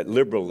that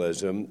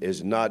liberalism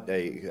is not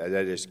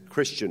that is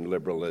Christian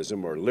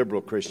liberalism or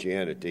liberal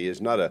Christianity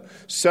is not a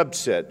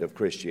subset of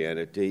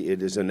Christianity.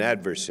 It is an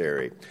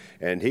adversary.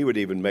 And he would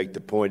even make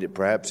the point it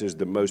perhaps is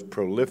the most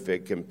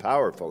prolific and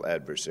powerful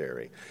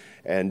adversary.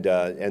 And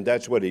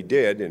that's what he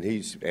did. And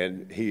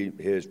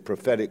his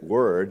prophetic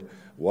word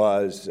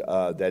was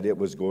that it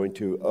was going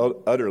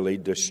to utterly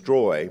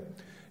destroy.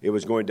 It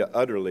was going to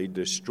utterly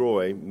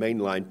destroy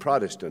mainline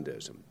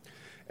Protestantism.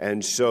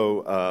 And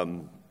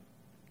so.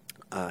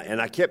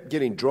 And I kept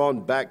getting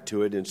drawn back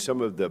to it in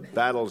some of the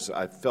battles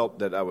I felt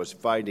that I was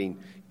fighting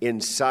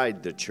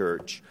inside the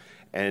church,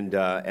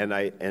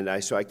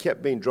 so I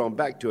kept being drawn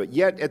back to it.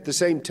 Yet at the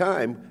same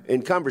time,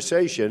 in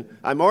conversation,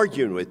 I'm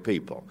arguing with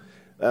people.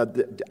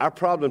 Our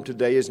problem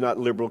today is not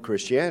liberal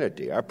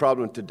Christianity. Our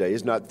problem today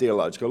is not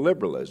theological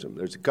liberalism.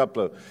 There's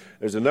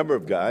a number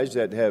of guys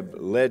that have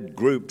led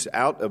groups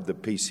out of the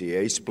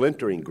PCA,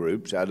 splintering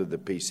groups out of the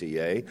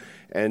PCA,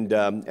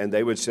 and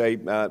they would say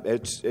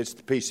it's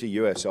the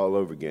PCUS all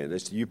over again.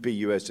 It's the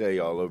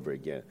UPUSA all over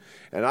again.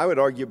 And I would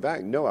argue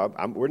back, no,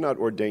 we're not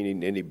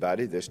ordaining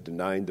anybody that's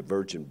denying the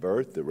virgin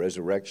birth, the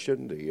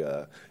resurrection,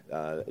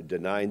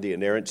 denying the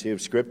inerrancy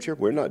of Scripture.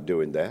 We're not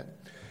doing that.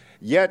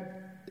 Yet,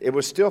 it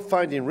was still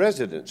finding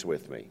resonance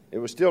with me. It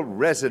was still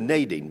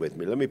resonating with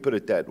me. Let me put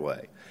it that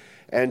way.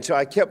 And so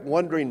I kept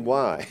wondering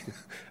why.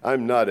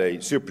 I'm not a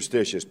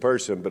superstitious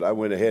person, but I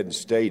went ahead and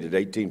stayed at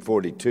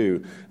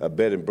 1842, a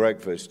bed and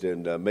breakfast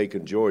in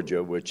Macon,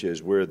 Georgia, which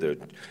is where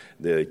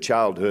the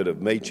childhood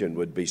of Machen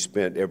would be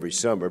spent every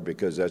summer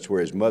because that's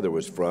where his mother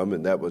was from,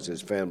 and that was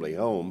his family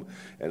home.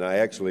 And I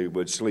actually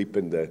would sleep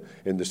in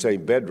the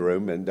same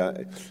bedroom,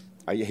 and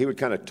he would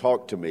kind of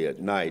talk to me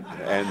at night.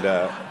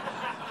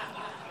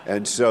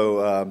 And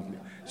so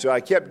I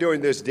kept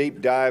doing this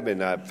deep dive,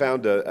 and I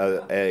found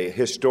a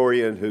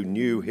historian who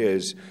knew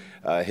his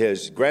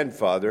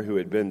grandfather, who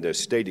had been the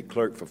stated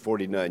clerk for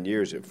 49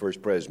 years at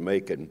First Pres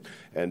Macon,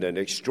 and an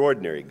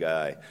extraordinary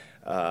guy.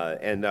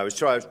 And I was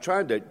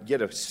trying to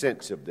get a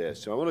sense of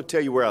this. So I want to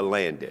tell you where I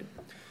landed.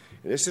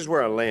 And this is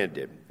where I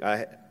landed.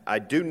 I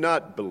do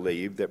not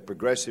believe that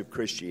progressive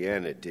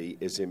Christianity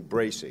is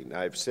embracing.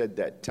 I've said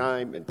that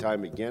time and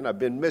time again. I've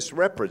been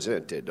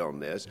misrepresented on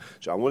this.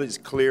 So I want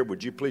it clear.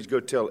 Would you please go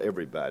tell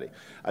everybody?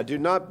 I do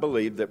not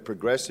believe that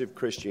progressive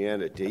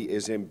Christianity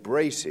is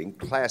embracing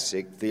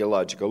classic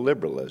theological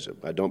liberalism.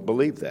 I don't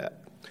believe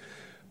that.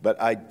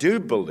 But I do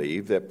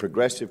believe that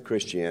progressive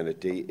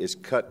Christianity is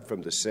cut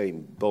from the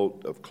same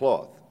bolt of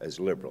cloth as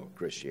liberal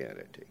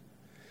Christianity.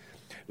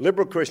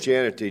 Liberal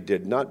Christianity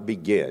did not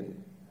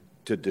begin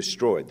to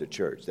destroy the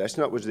church.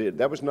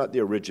 That was not the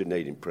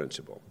originating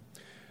principle.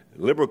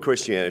 Liberal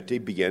Christianity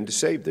began to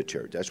save the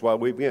church. That's why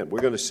we began.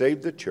 We're going to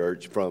save the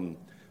church from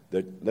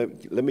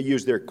let me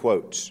use their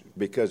quotes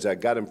because I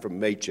got them from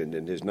Machen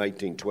in his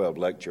 1912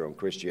 lecture on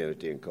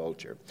Christianity and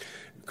culture.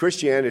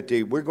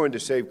 We're going to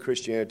save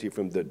Christianity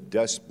from the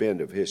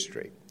dustbin of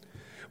history.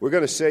 We're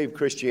going to save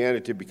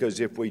Christianity because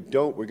if we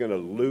don't, we're going to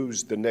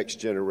lose the next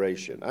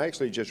generation. I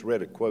actually just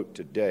read a quote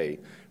today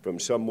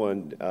from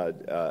someone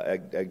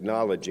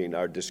acknowledging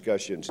our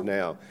discussions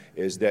now,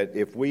 is that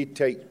if we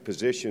take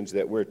positions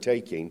that we're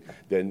taking,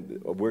 then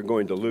we're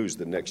going to lose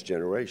the next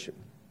generation.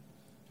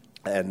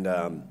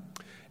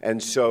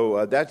 And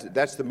so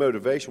that's the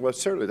motivation. Well,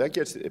 certainly that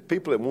gets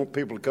people that want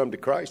people to come to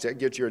Christ. That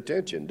gets your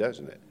attention,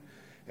 doesn't it?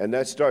 And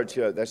that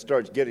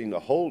starts getting a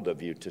hold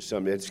of you to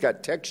some. It's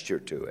got texture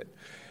to it.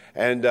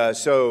 And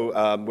so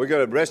we're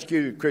going to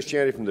rescue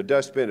Christianity from the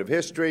dustbin of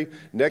history,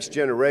 next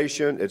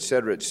generation, et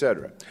cetera, et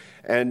cetera.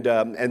 And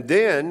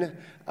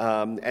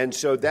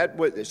so that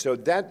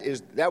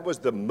was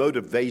the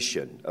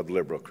motivation of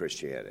liberal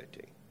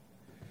Christianity.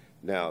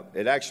 Now,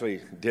 it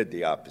actually did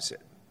the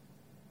opposite.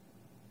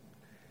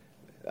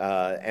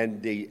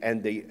 And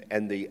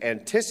the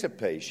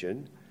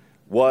anticipation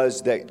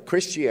was that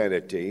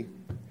Christianity,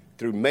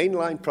 through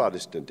mainline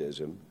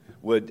Protestantism,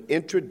 would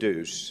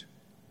introduce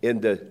in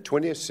the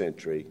 20th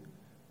century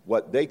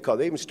what they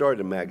even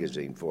started a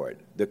magazine for it,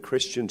 the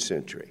Christian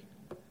Century,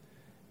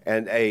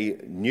 and a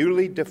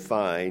newly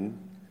defined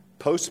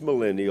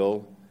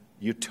postmillennial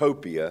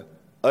utopia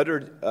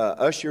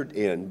ushered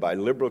in by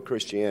liberal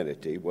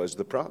Christianity was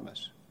the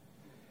promise.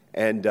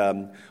 And,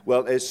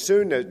 as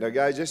soon as, now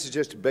guys, this is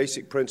just a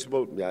basic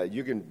principle.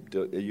 You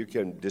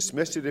can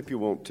dismiss it if you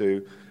want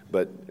to,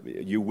 but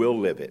you will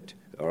live it,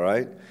 all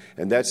right?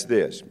 And that's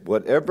this.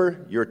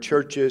 Whatever your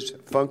church's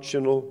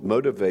functional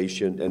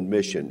motivation and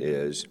mission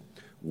is,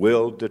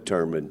 will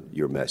determine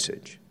your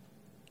message.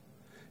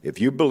 If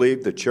you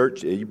believe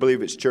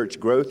it's church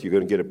growth, you're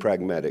going to get a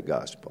pragmatic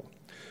gospel.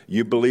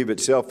 You believe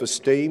it's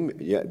self-esteem,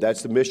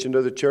 that's the mission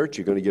of the church,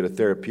 you're going to get a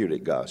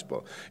therapeutic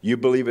gospel. You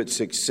believe it's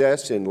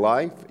success in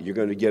life, you're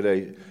going to get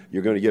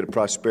a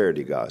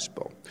prosperity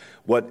gospel.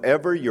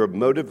 Whatever your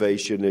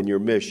motivation and your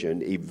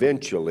mission,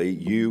 eventually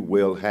you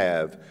will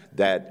have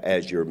that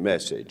as your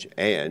message.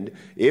 And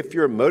if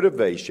your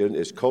motivation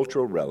is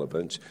cultural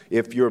relevance,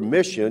 if your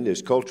mission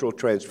is cultural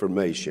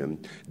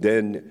transformation,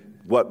 then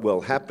what will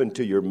happen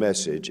to your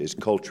message is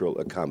cultural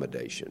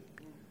accommodation.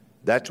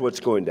 That's what's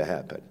going to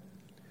happen.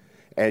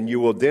 And you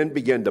will then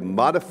begin to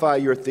modify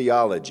your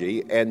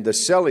theology, and the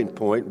selling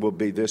point will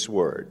be this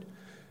word.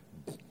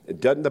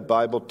 Doesn't the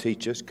Bible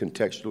teach us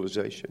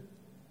contextualization?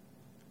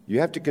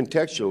 You have to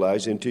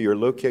contextualize into your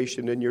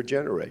location and your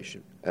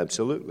generation.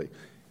 Absolutely.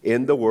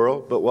 In the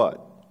world, but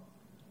what?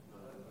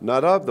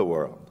 Not of the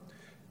world.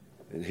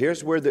 And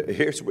here's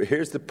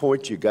the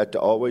point you got to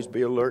always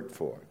be alert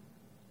for.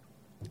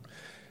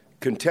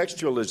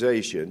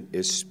 Contextualization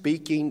is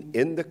speaking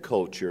in the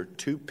culture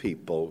to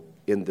people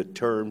in the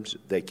terms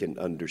they can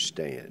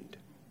understand,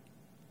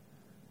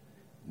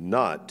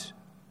 not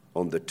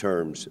on the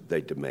terms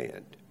they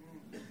demand.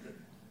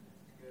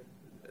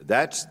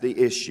 That's the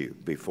issue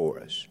before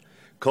us.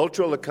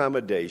 Cultural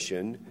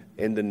accommodation,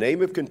 in the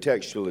name of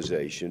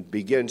contextualization,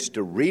 begins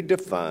to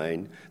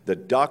redefine the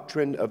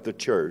doctrine of the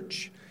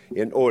church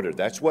in order.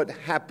 That's what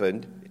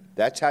happened.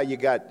 That's how you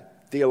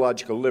got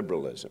theological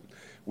liberalism.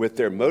 With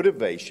their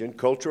motivation,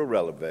 cultural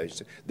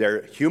relevance,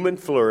 their human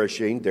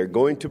flourishing, they're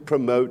going to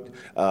promote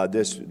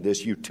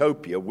this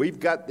utopia. We've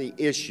got the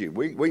issue.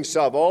 We can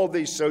solve all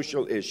these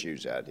social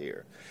issues out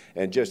here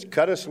and just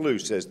cut us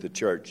loose as the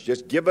church.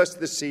 Just give us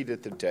the seat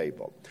at the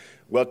table.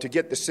 Well, to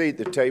get the seat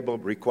at the table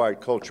required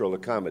cultural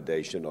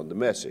accommodation on the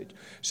message.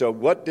 So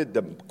what did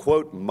the,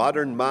 quote,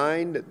 modern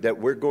mind that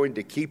we're going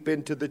to keep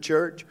into the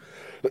church?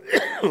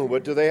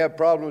 What do they have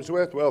problems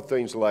with? Well,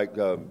 things like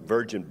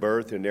virgin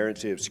birth,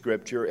 inerrancy of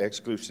Scripture,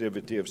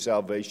 exclusivity of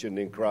salvation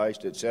in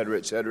Christ, et cetera,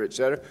 et cetera, et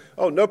cetera.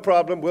 Oh, no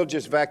problem. We'll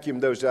just vacuum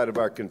those out of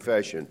our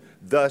confession.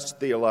 Thus,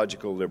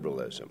 theological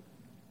liberalism.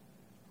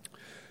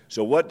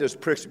 So what does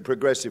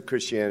progressive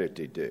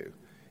Christianity do?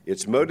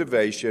 It's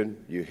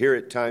motivation. You hear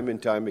it time and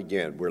time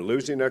again. We're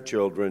losing our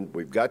children.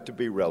 We've got to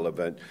be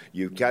relevant.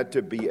 You've got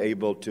to be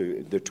able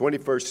to, the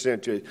 21st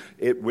century,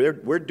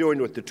 we're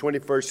doing with the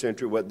 21st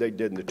century what they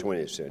did in the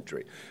 20th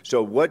century.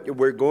 So what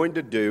we're going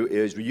to do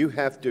is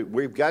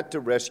we've got to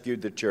rescue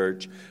the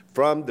church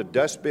from the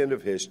dustbin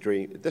of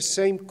history. The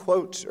same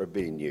quotes are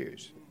being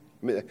used.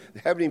 I mean,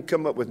 they haven't even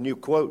come up with new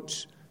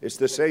quotes. It's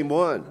the same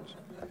ones.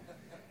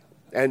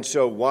 And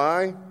so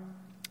why?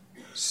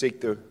 Seek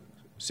the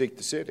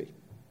city.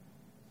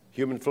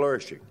 Human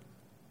flourishing,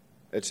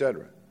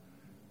 etc.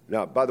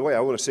 Now, by the way, I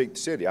want to seek the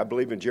city. I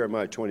believe in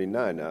Jeremiah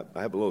 29. Now,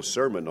 I have a little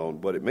sermon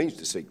on what it means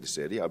to seek the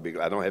city. I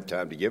don't have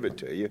time to give it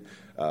to you,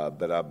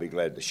 but I'll be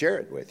glad to share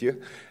it with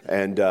you.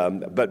 And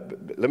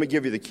but let me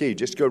give you the key.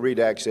 Just go read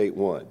Acts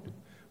 8:1.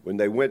 When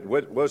they went,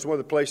 what was one of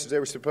the places they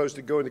were supposed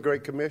to go in the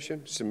Great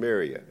Commission?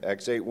 Samaria.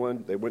 Acts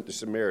 8:1, they went to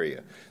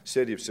Samaria,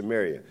 city of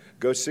Samaria.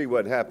 Go see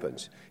what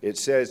happens. It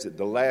says that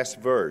the last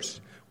verse,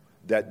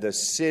 that the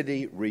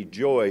city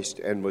rejoiced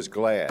and was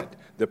glad.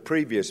 The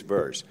previous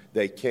verse,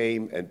 they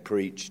came and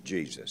preached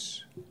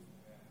Jesus.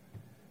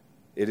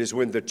 It is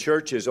when the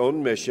church is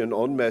on mission,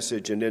 on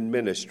message, and in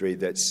ministry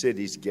that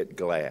cities get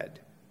glad.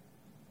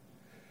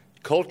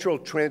 Cultural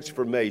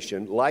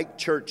transformation, like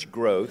church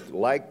growth,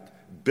 like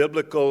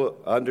biblical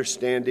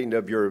understanding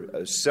of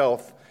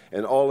yourself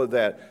and all of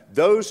that,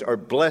 those are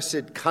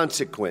blessed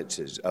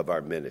consequences of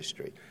our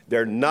ministry.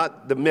 They're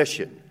not the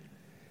mission.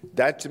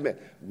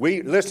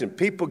 Listen,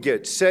 people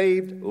get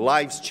saved,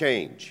 lives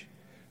change.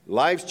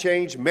 Lives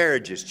change,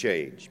 marriages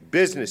change,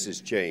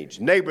 businesses change,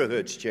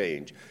 neighborhoods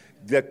change.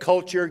 The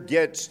culture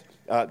gets,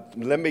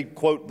 let me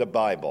quote the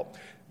Bible,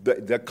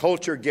 the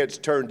culture gets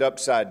turned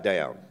upside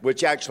down,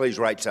 which actually is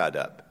right side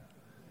up.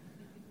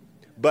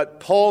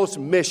 But Paul's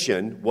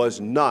mission was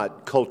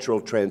not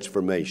cultural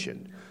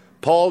transformation.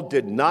 Paul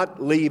did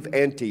not leave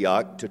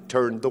Antioch to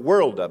turn the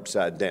world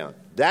upside down.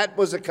 That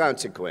was a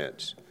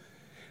consequence.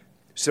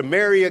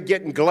 Samaria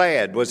getting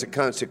glad was a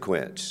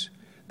consequence.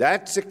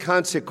 That's a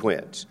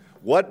consequence.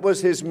 What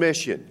was his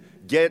mission?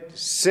 Get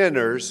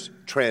sinners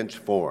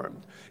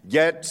transformed.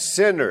 Get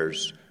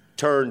sinners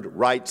turned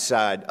right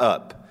side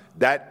up.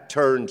 That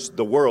turns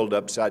the world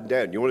upside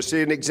down. You want to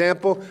see an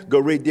example? Go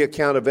read the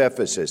account of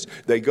Ephesus.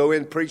 They go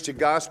in, preach the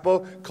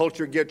gospel,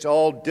 culture gets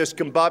all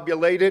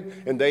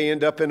discombobulated, and they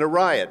end up in a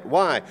riot.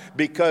 Why?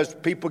 Because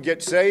people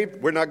get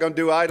saved. We're not going to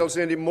do idols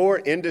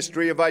anymore.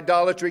 Industry of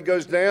idolatry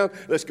goes down.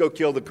 Let's go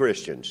kill the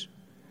Christians.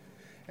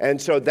 And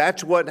so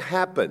that's what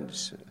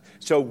happens.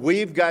 So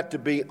we've got to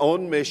be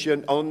on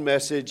mission, on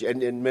message,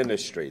 and in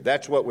ministry.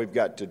 That's what we've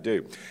got to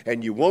do.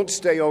 And you won't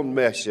stay on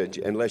message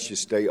unless you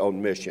stay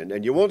on mission.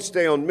 And you won't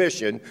stay on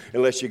mission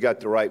unless you got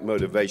the right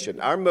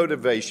motivation. Our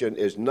motivation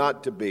is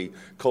not to be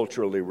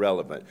culturally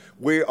relevant.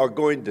 We are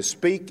going to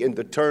speak in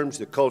the terms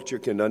the culture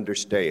can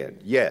understand,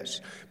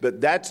 yes.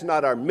 But that's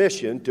not our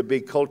mission, to be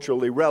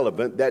culturally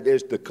relevant. That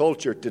is the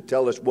culture to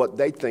tell us what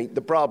they think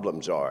the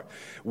problems are.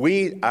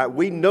 We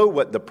know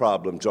what the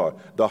problems are.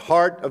 The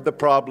heart of the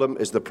problem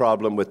is the problem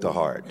with the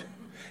heart.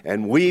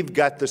 And we've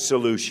got the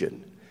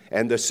solution.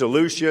 And the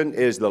solution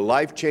is the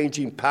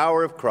life-changing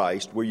power of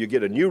Christ, where you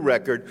get a new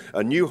record,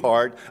 a new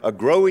heart, a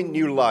growing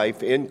new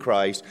life in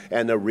Christ,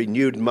 and a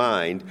renewed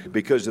mind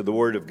because of the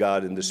Word of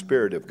God and the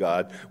Spirit of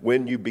God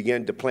when you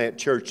begin to plant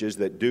churches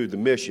that do the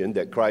mission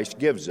that Christ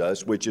gives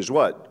us, which is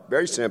what?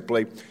 Very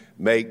simply,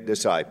 make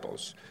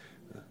disciples.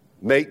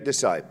 Make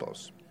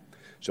disciples.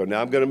 So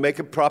now I'm going to make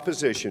a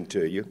proposition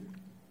to you.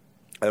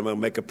 I'm going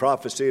to make a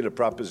prophecy and a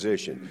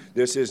proposition.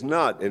 This is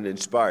not an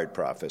inspired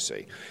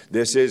prophecy.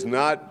 This is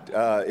not,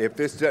 if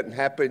this doesn't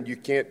happen, you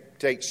can't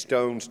take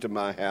stones to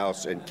my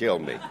house and kill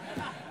me.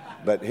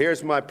 But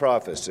here's my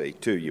prophecy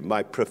to you.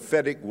 My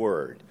prophetic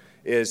word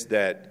is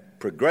that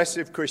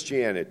progressive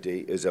Christianity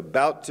is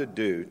about to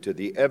do to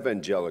the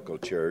evangelical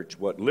church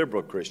what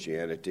liberal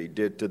Christianity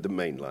did to the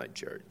mainline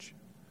church.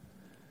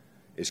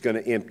 It's going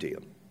to empty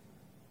them.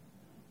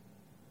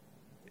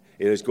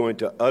 It is going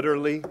to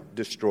utterly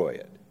destroy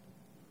it.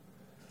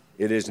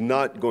 It is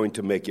not going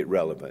to make it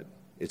relevant.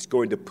 It's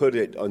going to put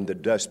it on the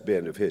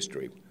dustbin of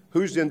history.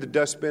 Who's in the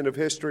dustbin of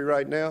history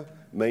right now?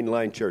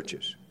 Mainline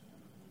churches.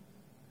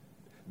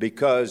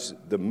 Because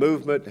the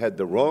movement had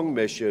the wrong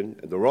mission,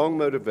 the wrong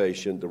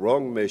motivation, the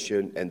wrong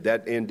mission, and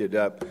that ended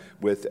up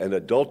with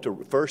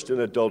first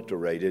an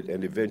adulterated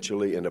and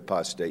eventually an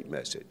apostate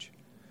message.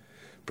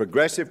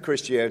 Progressive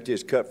Christianity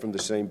is cut from the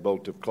same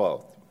bolt of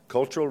cloth.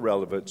 Cultural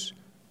relevance,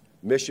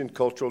 mission,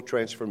 cultural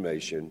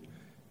transformation,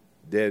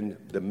 then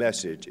the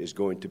message is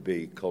going to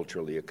be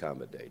culturally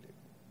accommodated.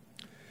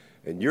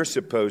 And you're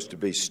supposed to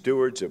be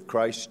stewards of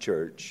Christ's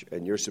church,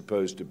 and you're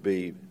supposed to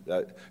be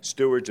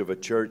stewards of a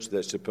church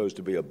that's supposed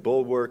to be a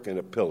bulwark and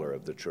a pillar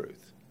of the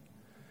truth.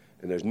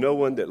 And there's no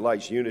one that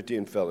likes unity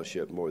and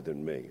fellowship more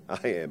than me.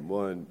 I am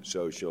one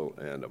social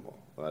animal.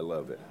 I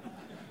love it.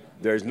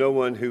 There's no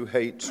one who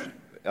hates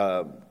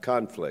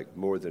conflict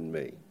more than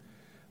me.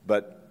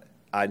 But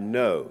I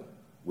know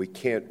we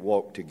can't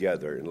walk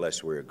together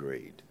unless we're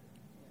agreed.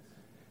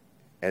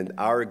 And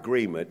our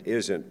agreement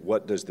isn't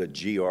what does the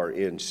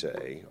GRN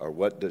say or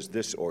what does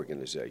this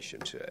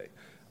organization say.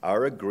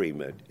 Our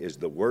agreement is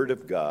the Word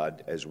of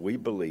God as we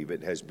believe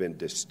it has been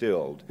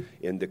distilled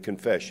in the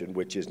confession,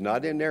 which is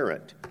not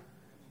inerrant.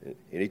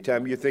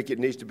 Anytime you think it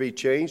needs to be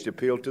changed,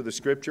 appeal to the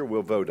Scripture,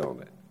 we'll vote on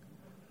it.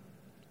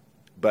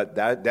 But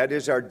that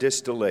is our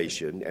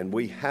distillation, and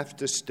we have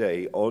to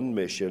stay on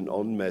mission,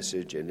 on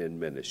message, and in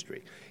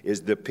ministry.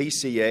 Is the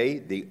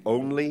PCA the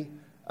only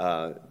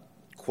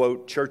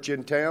quote, church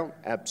in town?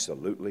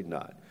 Absolutely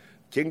not.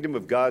 Kingdom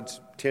of God's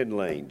 10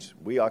 lanes.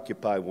 We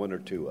occupy one or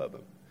two of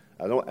them.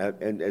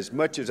 And as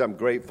much as I'm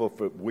grateful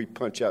for we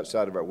punch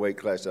outside of our weight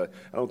class, I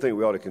don't think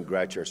we ought to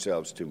congratulate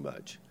ourselves too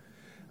much.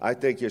 I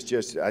think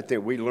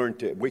we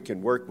learned we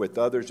can work with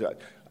others.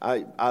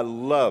 I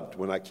loved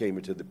when I came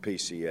into the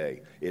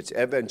PCA. It's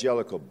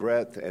evangelical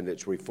breadth and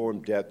it's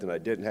reformed depth, and I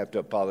didn't have to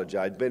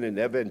apologize. I'd been in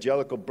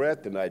evangelical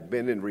breadth and I'd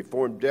been in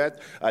reformed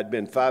depth. I'd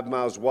been 5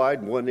 miles wide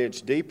and 1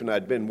 inch deep, and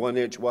I'd been 1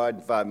 inch wide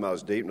and 5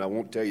 miles deep, and I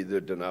won't tell you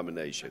the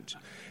denominations.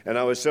 And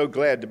I was so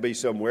glad to be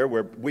somewhere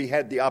where we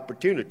had the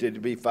opportunity to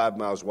be 5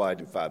 miles wide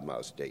and 5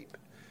 miles deep.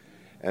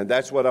 And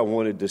that's what I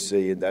wanted to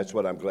see, and that's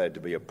what I'm glad to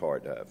be a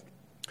part of.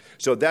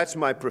 So that's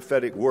my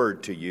prophetic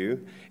word to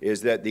you,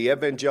 is that the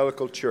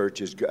evangelical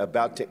church is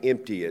about to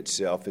empty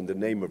itself in the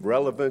name of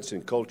relevance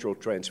and cultural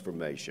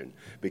transformation,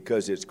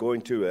 because it's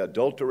going to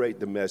adulterate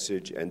the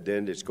message, and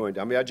then it's going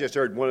to, I just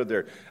heard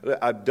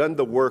I've done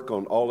the work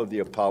on all of the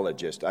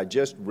apologists. I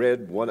just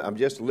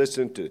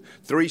listened to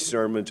 3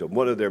 sermons of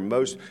one of their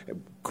most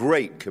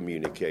great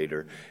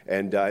communicator,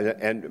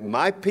 and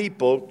my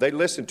people, they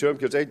listen to him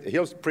because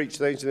he'll preach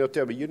things and they'll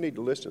tell me, you need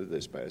to listen to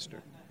this,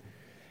 Pastor.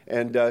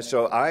 And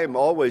so I am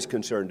always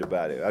concerned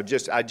about it. I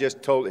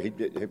just told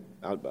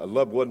I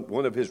love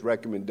one of his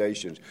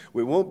recommendations.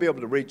 We won't be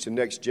able to reach the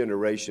next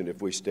generation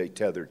if we stay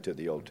tethered to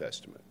the Old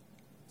Testament.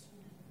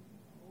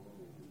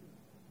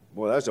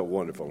 Boy, that's a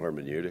wonderful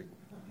hermeneutic.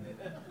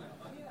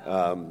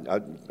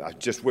 I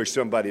just wish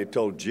somebody had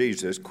told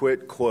Jesus,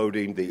 quit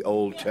quoting the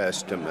Old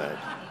Testament.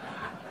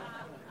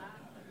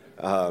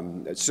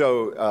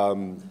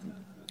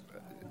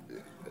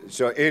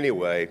 So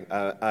anyway,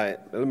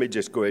 let me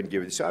just go ahead and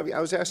give it. So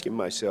I was asking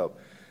myself,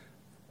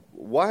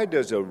 why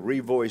does a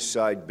revoiced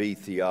side B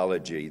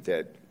theology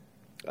that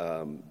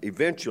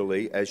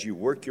eventually, as you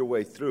work your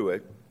way through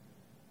it,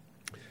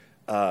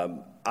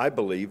 I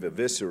believe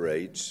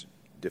eviscerates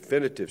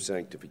definitive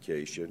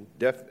sanctification,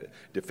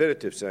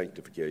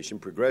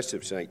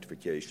 progressive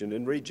sanctification,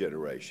 and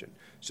regeneration.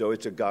 So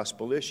it's a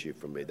gospel issue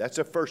for me. That's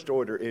a first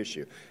order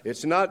issue.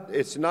 It's not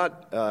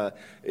the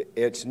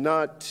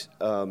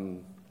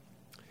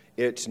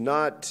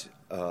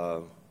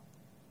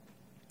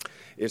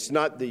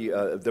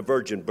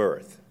virgin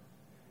birth.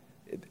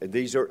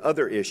 These are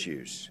other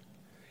issues.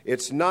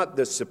 It's not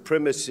the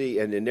supremacy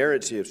and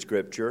inerrancy of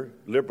Scripture,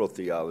 liberal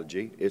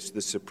theology. It's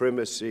the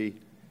supremacy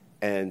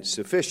and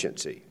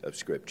sufficiency of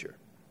Scripture.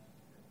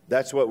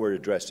 That's what we're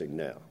addressing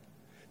now.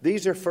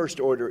 These are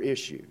first-order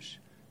issues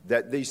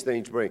that these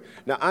things bring.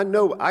 Now, I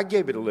know I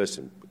gave it a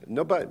listen.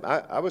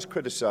 I was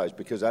criticized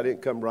because I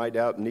didn't come right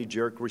out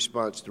knee-jerk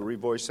response to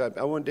Revoice.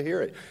 I wanted to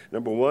hear it.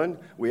 Number one,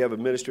 we have a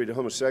ministry to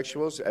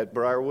homosexuals at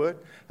Briarwood.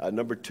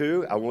 Number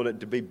two, I want it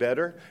to be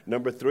better.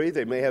 Number three,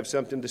 they may have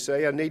something to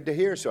say I need to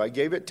hear. So I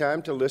gave it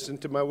time to listen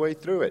to my way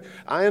through it.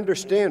 I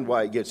understand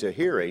why it gets a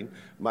hearing.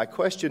 My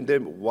question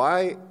then,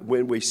 why,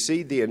 when we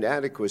see the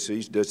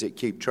inadequacies, does it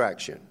keep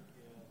traction?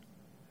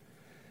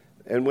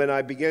 And when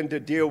I began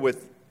to deal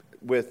with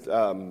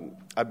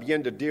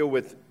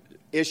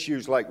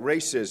issues like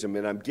racism,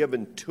 and I'm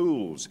given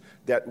tools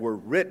that were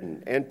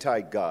written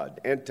anti-God,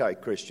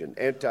 anti-Christian,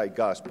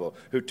 anti-gospel,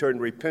 who turn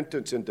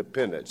repentance into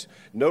penance,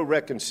 no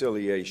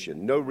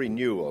reconciliation, no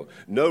renewal,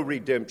 no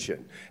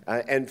redemption.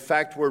 In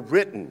fact, were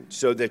written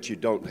so that you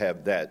don't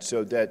have that,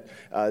 so that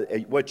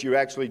what you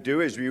actually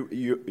do is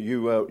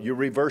you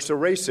reverse a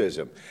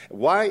racism.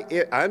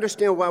 I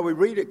understand why we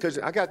read it, because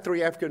I got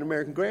 3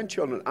 African-American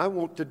grandchildren. I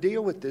want to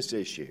deal with this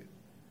issue.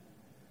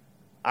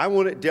 I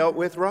want it dealt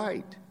with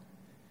right.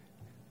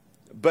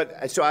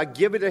 But so I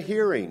give it a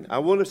hearing. I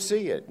want to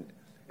see it.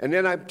 And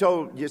then I'm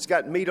told it's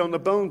got meat on the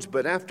bones,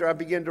 but after I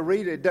begin to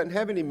read it, it doesn't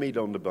have any meat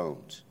on the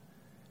bones.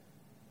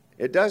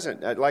 It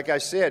doesn't. Like I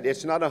said,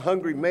 it's not a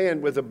hungry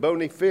man with a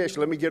bony fish.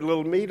 Let me get a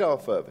little meat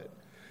off of it.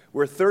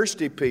 We're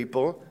thirsty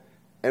people,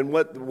 and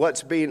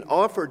what's being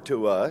offered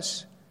to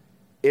us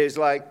is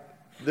like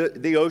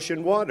the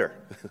ocean water.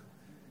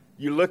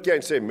 You look at it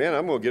and say, man,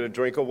 I'm going to get a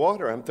drink of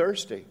water. I'm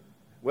thirsty.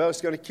 Well,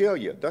 it's going to kill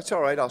you. That's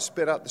all right. I'll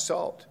spit out the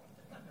salt.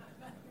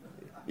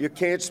 You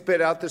can't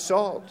spit out the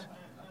salt.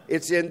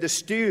 It's in the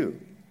stew.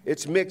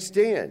 It's mixed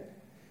in.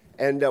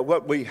 And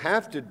what we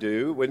have to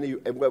do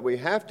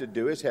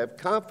is have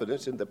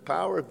confidence in the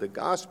power of the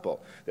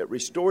gospel that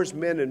restores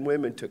men and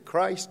women to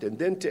Christ and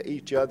then to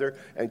each other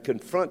and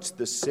confronts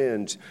the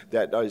sins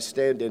that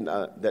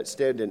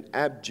stand in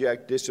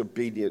abject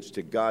disobedience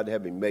to God,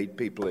 having made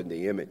people in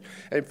the image.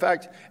 In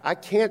fact, I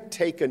can't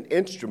take an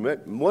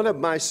instrument. One of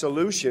my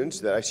solutions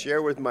that I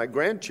share with my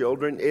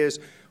grandchildren is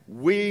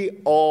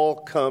we all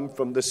come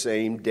from the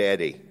same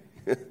daddy,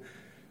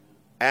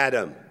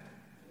 Adam.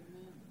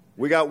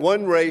 We got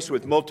one race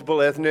with multiple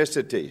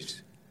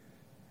ethnicities.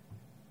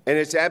 And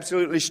it's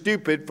absolutely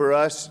stupid for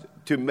us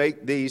to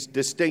make these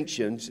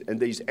distinctions and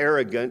these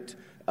arrogant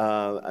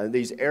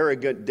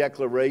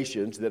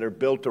declarations that are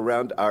built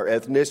around our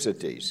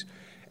ethnicities.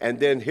 And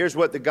then here's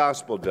what the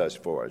gospel does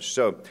for us.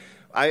 So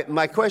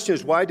my question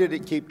is, why did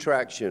it keep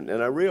traction?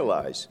 And I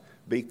realize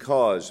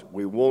because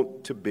we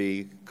want to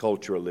be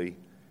culturally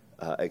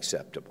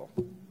acceptable.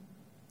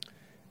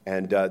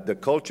 And the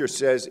culture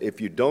says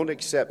if you don't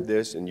accept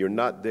this and you're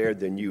not there,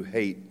 then you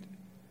hate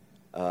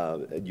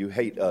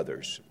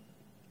others.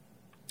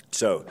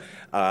 So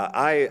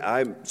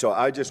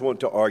I just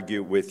want to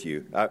argue with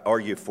you.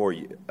 Argue for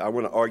you. I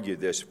want to argue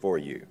this for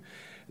you,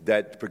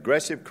 that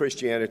progressive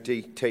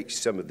Christianity takes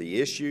some of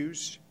the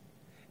issues,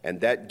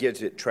 and that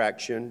gives it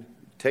traction.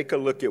 Take a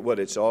look at what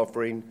it's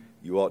offering.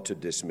 You ought to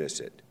dismiss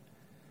it.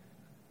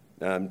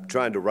 Now, I'm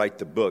trying to write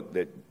the book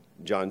that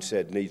John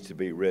said needs to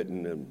be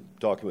written, and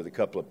talking with a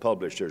couple of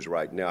publishers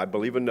right now. I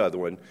believe another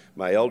one.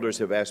 My elders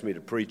have asked me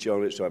to preach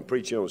on it, so I'm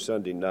preaching on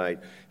Sunday night,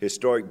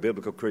 Historic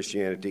Biblical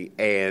Christianity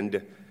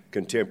and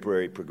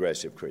Contemporary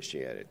Progressive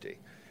Christianity.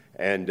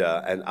 And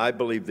I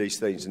believe these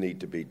things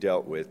need to be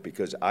dealt with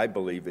because I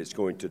believe it's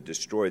going to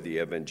destroy the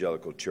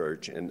evangelical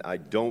church, and I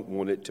don't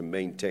want it to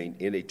maintain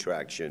any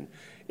traction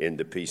in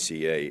the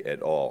PCA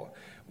at all.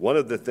 One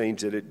of the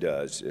things that it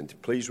does, and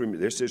please remember,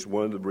 this is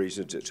one of the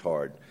reasons it's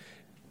hard.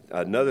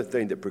 Another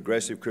thing that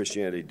progressive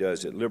Christianity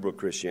does, that liberal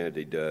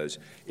Christianity does,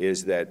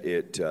 is that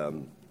it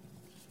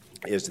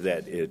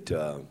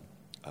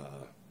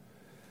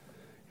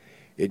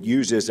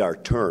uses our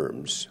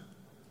terms,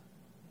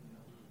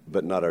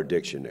 but not our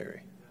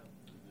dictionary.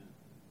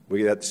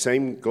 We got the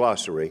same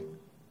glossary,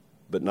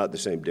 but not the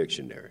same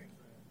dictionary.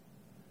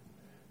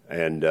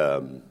 And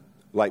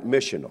like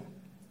missional,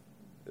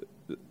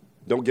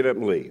 don't get up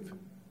and leave.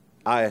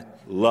 I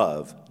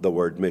love the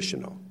word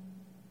missional.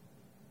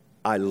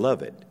 I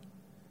love it.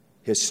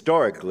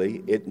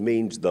 Historically, it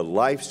means the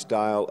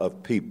lifestyle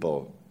of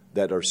people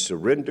that are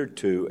surrendered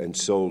to and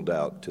sold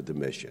out to the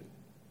mission.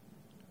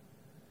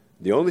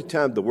 The only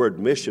time the word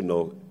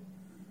missional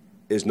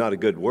is not a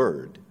good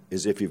word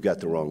is if you've got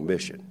the wrong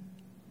mission.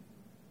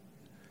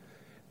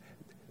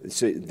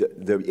 See,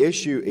 the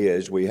issue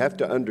is we have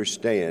to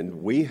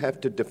understand, we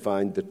have to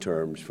define the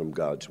terms from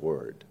God's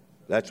Word.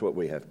 That's what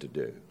we have to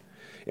do.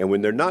 And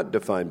when they're not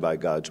defined by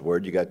God's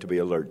word, you got to be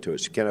alert to it.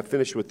 So can I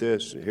finish with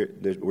this?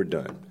 We're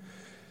done.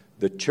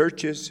 The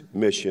church's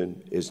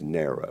mission is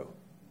narrow.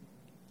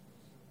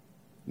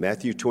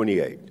 Matthew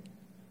 28.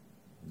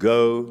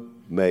 Go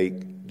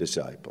make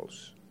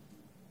disciples.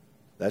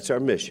 That's our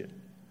mission.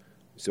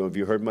 Some of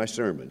you heard my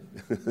sermon.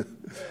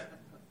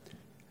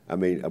 I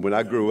mean, when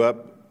I grew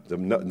up, the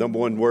number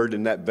one word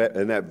in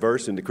that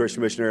verse in the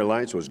Christian Missionary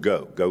Alliance was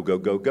go. Go, go,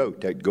 go, go.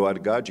 Go out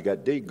of God, you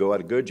got D. Go out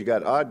of good, you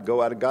got odd.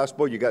 Go out of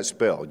gospel, you got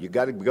spell. You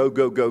got to go,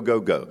 go, go, go,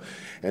 go.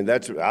 And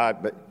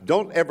but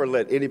don't ever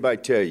let anybody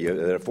tell you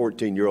that a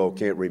 14-year-old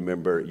can't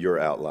remember your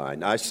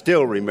outline. I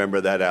still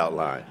remember that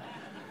outline.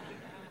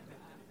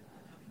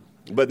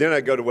 But then I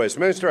go to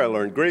Westminster, I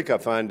learn Greek, I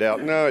find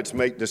out, no, it's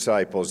make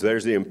disciples.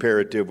 There's the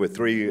imperative with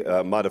three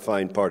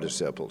modifying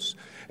participles.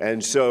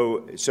 And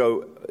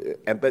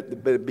but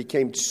it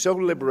became so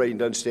liberating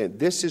to understand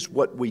this is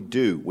what we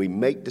do. We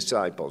make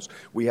disciples.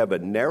 We have a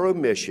narrow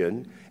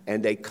mission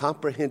and a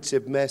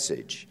comprehensive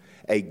message,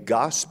 a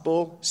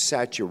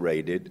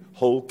gospel-saturated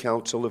whole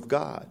counsel of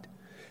God,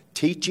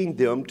 teaching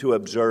them to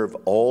observe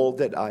all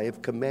that I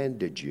have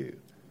commanded you.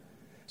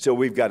 So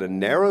we've got a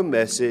narrow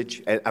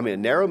message, a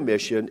narrow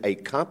mission, a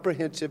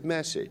comprehensive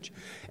message.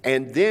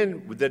 And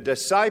then the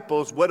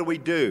disciples, what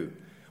do?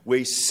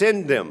 We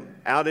send them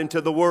out into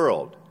the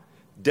world,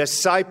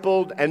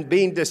 discipled and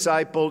being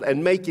discipled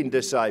and making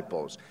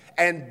disciples.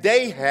 And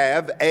they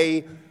have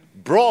a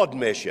broad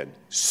mission,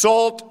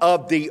 salt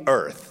of the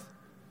earth,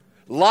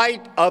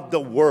 light of the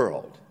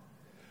world,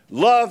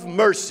 love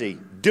mercy,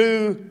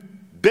 do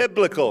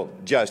biblical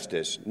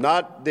justice,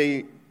 not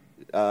the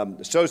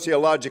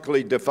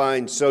sociologically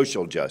defined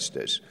social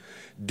justice.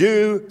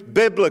 Do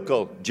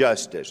biblical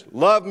justice.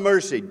 Love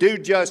mercy. Do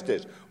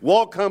justice.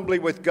 Walk humbly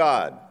with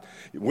God.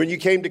 When you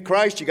came to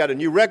Christ, you got a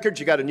new record,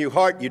 you got a new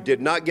heart, you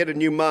did not get a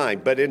new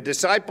mind. But in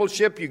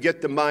discipleship, you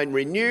get the mind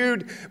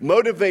renewed,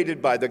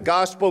 motivated by the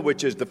gospel,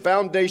 which is the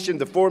foundation,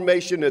 the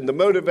formation, and the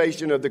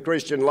motivation of the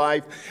Christian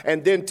life,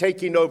 and then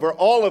taking over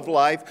all of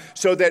life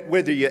so that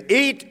whether you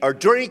eat or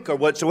drink or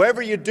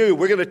whatsoever you do,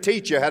 we're going to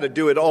teach you how to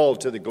do it all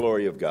to the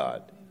glory of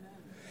God.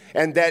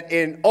 And that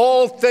in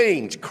all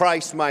things,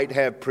 Christ might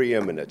have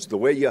preeminence. The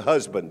way you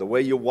husband, the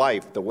way you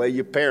wife, the way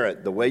you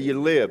parent, the way you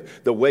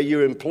live, the way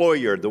you're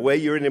employer, the way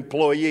you're an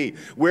employee.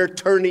 We're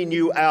turning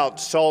you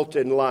out salt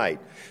and light.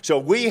 So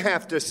we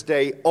have to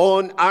stay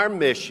on our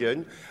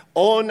mission,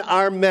 on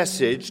our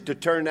message to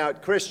turn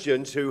out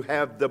Christians who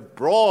have the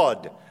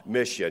broad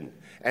mission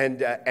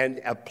and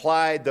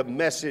apply the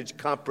message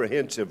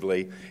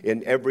comprehensively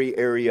in every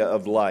area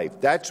of life.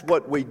 That's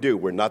what we do.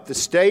 We're not the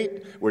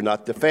state. We're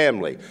not the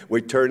family.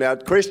 We turn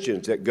out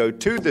Christians that go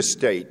to the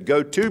state,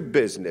 go to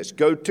business,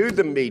 go to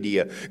the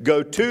media,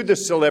 go to the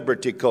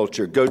celebrity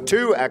culture, go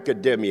to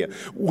academia.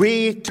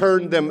 We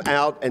turn them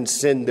out and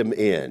send them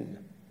in.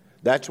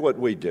 That's what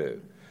we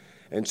do.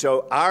 And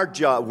so our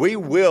job, we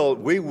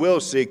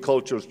will see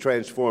cultures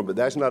transform, but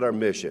that's not our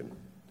mission.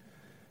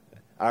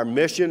 Our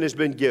mission has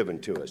been given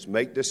to us,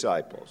 make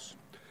disciples.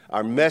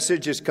 Our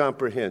message is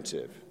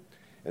comprehensive.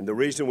 And the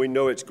reason we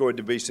know it's going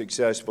to be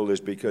successful is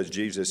because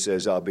Jesus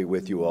says, I'll be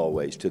with you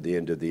always to the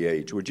end of the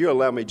age. Would you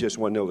allow me just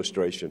one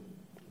illustration?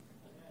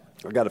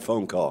 I got a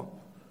phone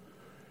call.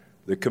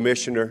 The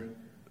commissioner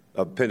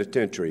of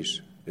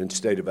penitentiaries in the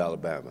state of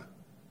Alabama.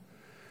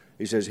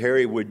 He says,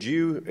 Harry, would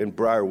you in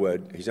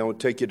Briarwood, he said, I want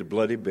to take you to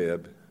Bloody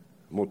Bib.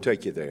 I'm going to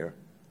take you there.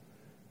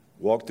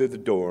 Walk through the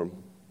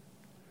dorm.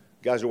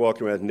 Guys are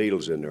walking around with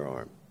needles in their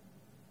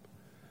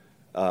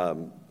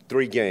arm.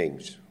 3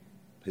 gangs,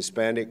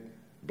 Hispanic,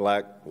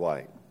 black,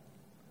 white.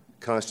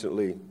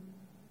 Constantly,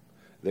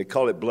 they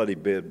call it Bloody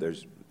Bib.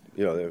 There's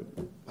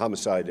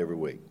homicide every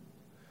week.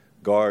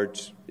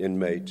 Guards,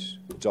 inmates,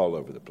 it's all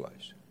over the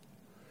place.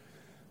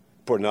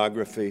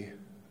 Pornography.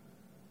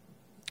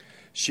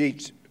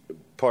 Sheets,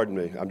 pardon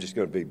me, I'm just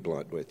going to be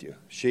blunt with you.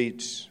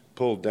 Sheets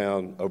pulled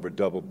down over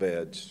double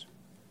beds.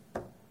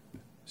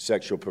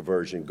 Sexual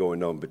perversion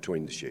going on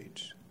between the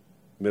sheets,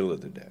 middle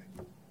of the day.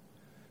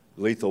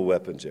 Lethal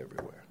weapons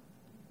everywhere.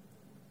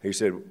 He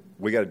said,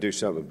 we got to do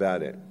something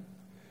about it.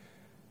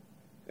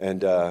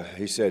 And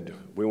he said,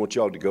 we want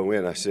y'all to go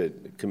in. I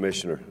said,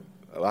 Commissioner,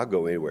 I'll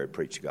go anywhere and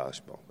preach the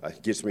gospel.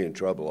 It gets me in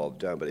trouble all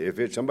the time. But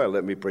if somebody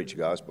let me preach the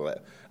gospel,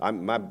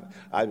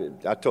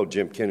 I told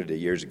Jim Kennedy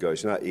years ago,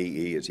 it's not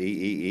E-E, it's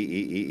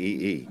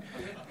E-E-E-E-E-E-E.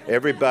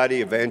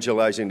 Everybody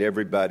evangelizing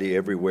everybody,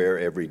 everywhere,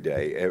 every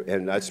day.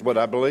 And that's what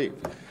I believe.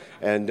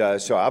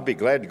 And so I'll be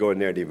glad to go in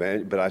there and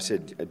evangelize. But I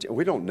said,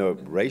 we don't know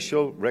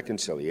racial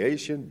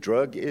reconciliation,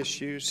 drug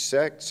issues,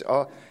 sex.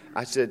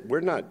 I said, we're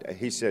not.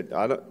 He said,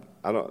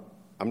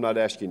 I'm not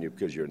asking you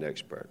because you're an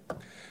expert.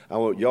 I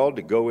want y'all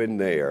to go in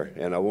there,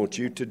 and I want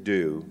you to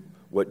do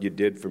what you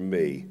did for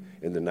me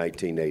in the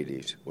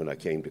 1980s when I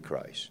came to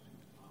Christ.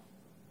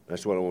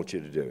 That's what I want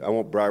you to do. I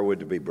want Briarwood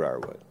to be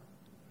Briarwood.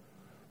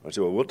 I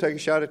said, well, we'll take a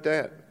shot at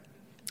that.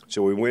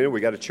 So we went in.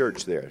 We got a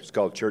church there. It's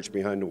called Church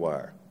Behind the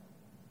Wire.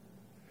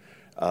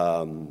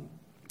 And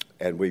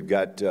we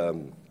got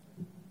a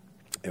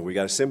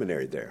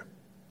seminary there.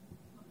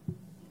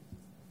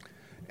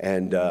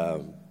 And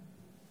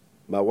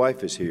my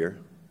wife is here.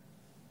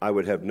 I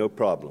would have no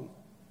problem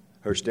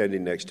her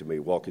standing next to me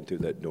walking through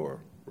that door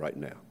right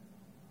now.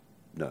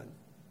 None.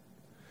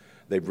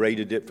 They've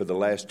raided it for the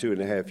last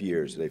 2.5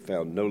 years. They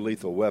found no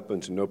lethal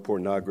weapons, no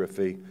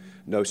pornography,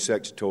 no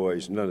sex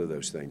toys. None of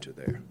those things are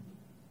there.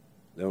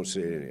 They don't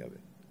see any of it.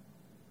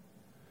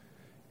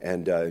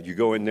 And you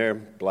go in there,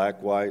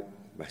 black, white.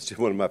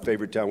 One of my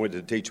favorite times, I went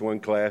to teach one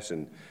class,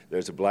 and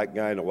there's a black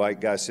guy and a white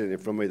guy sitting in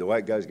front of me. The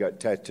white guy's got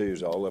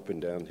tattoos all up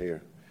and down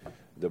here.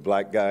 The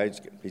black guy,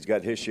 he's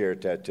got his share of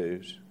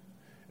tattoos.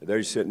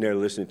 They're sitting there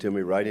listening to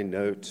me, writing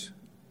notes.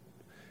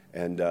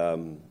 And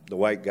the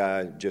white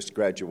guy just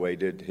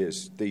graduated.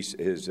 His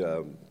thesis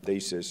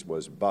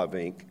was Bav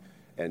Inc.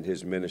 and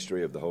his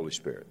ministry of the Holy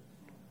Spirit.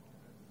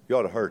 You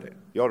ought to heard it.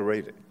 You ought to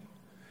read it.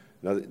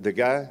 Now,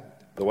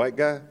 the white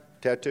guy,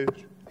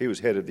 tattoos, he was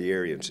head of the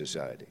Aryan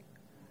Society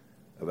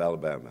of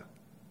Alabama.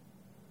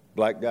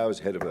 Black guy was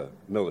head of a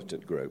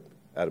militant group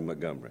out of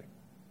Montgomery.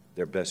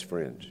 They're best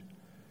friends.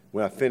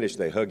 When I finish,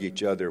 they hug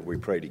each other. We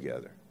pray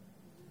together.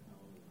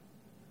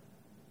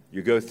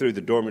 You go through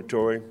the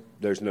dormitory,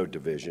 there's no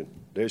division.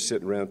 They're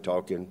sitting around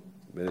talking,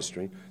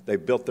 ministering. They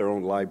built their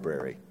own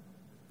library.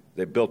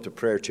 They built a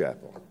prayer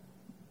chapel.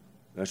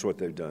 That's what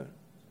they've done.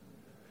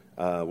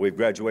 We've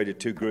graduated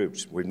 2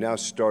 groups. We've now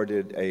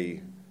started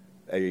a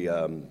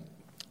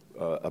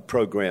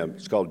program.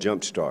 It's called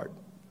Jump Start.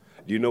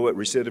 Do you know what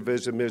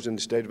recidivism is in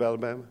the state of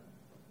Alabama?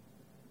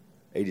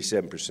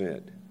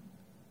 87%.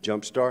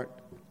 Jump Start,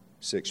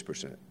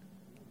 6%.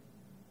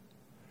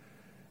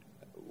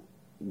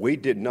 We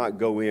did not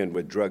go in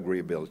with drug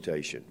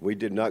rehabilitation. We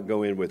did not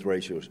go in with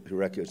racial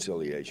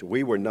reconciliation.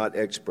 We were not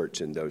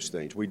experts in those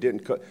things. We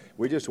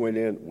just went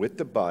in with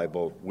the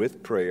Bible,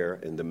 with prayer,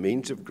 and the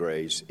means of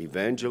grace,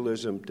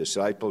 evangelism,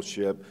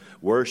 discipleship,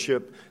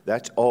 worship.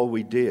 That's all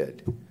we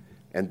did.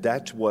 And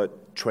that's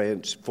what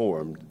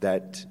transformed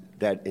that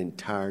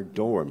entire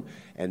dorm.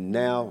 And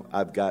now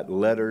I've got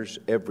letters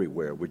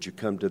everywhere. Would you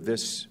come to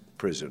this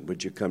prison?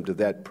 Would you come to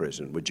that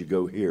prison? Would you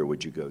go here?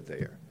 Would you go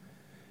there?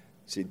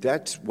 See,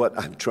 that's what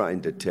I'm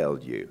trying to tell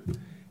you.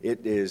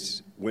 It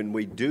is when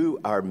we do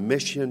our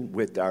mission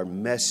with our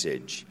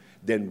message,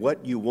 then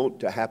what you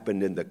want to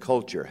happen in the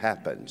culture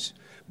happens.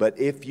 But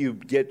if you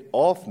get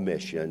off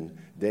mission,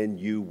 then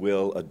you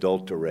will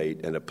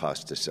adulterate and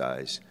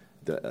apostatize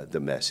the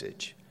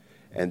message.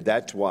 And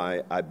that's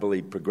why I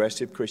believe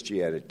progressive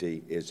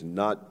Christianity is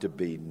not to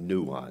be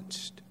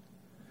nuanced.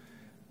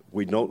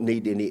 We don't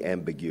need any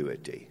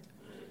ambiguity.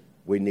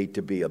 We need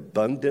to be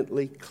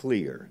abundantly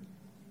clear.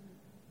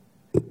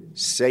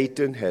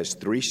 Satan has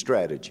 3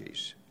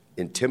 strategies: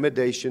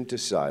 intimidation to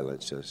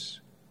silence us,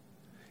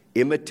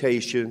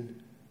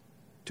 imitation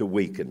to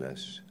weaken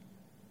us,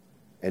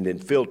 and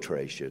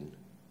infiltration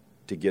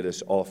to get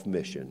us off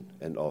mission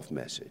and off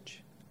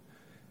message.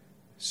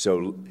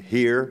 So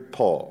here,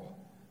 Paul,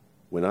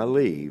 when I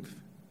leave,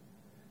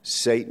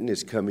 Satan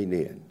is coming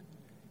in.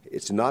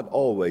 It's not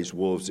always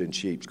wolves in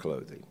sheep's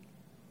clothing.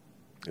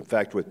 In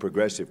fact, with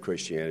progressive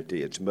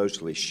Christianity, it's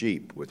mostly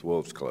sheep with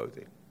wolves'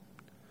 clothing.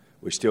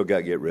 We still got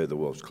to get rid of the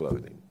wolf's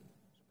clothing.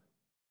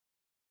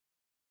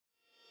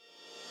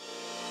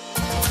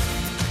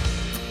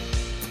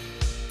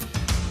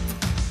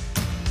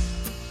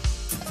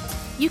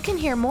 You can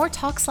hear more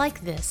talks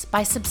like this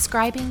by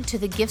subscribing to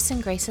the Gifts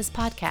and Graces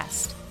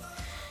podcast.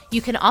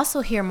 You can also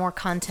hear more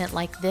content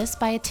like this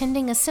by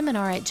attending a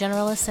seminar at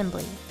General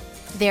Assembly.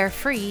 They are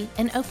free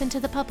and open to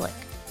the public.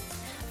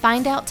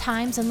 Find out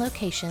times and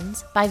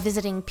locations by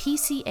visiting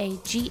pcaga.org.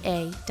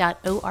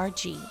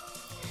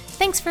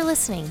 Thanks for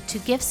listening to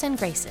Gifts and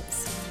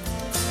Graces.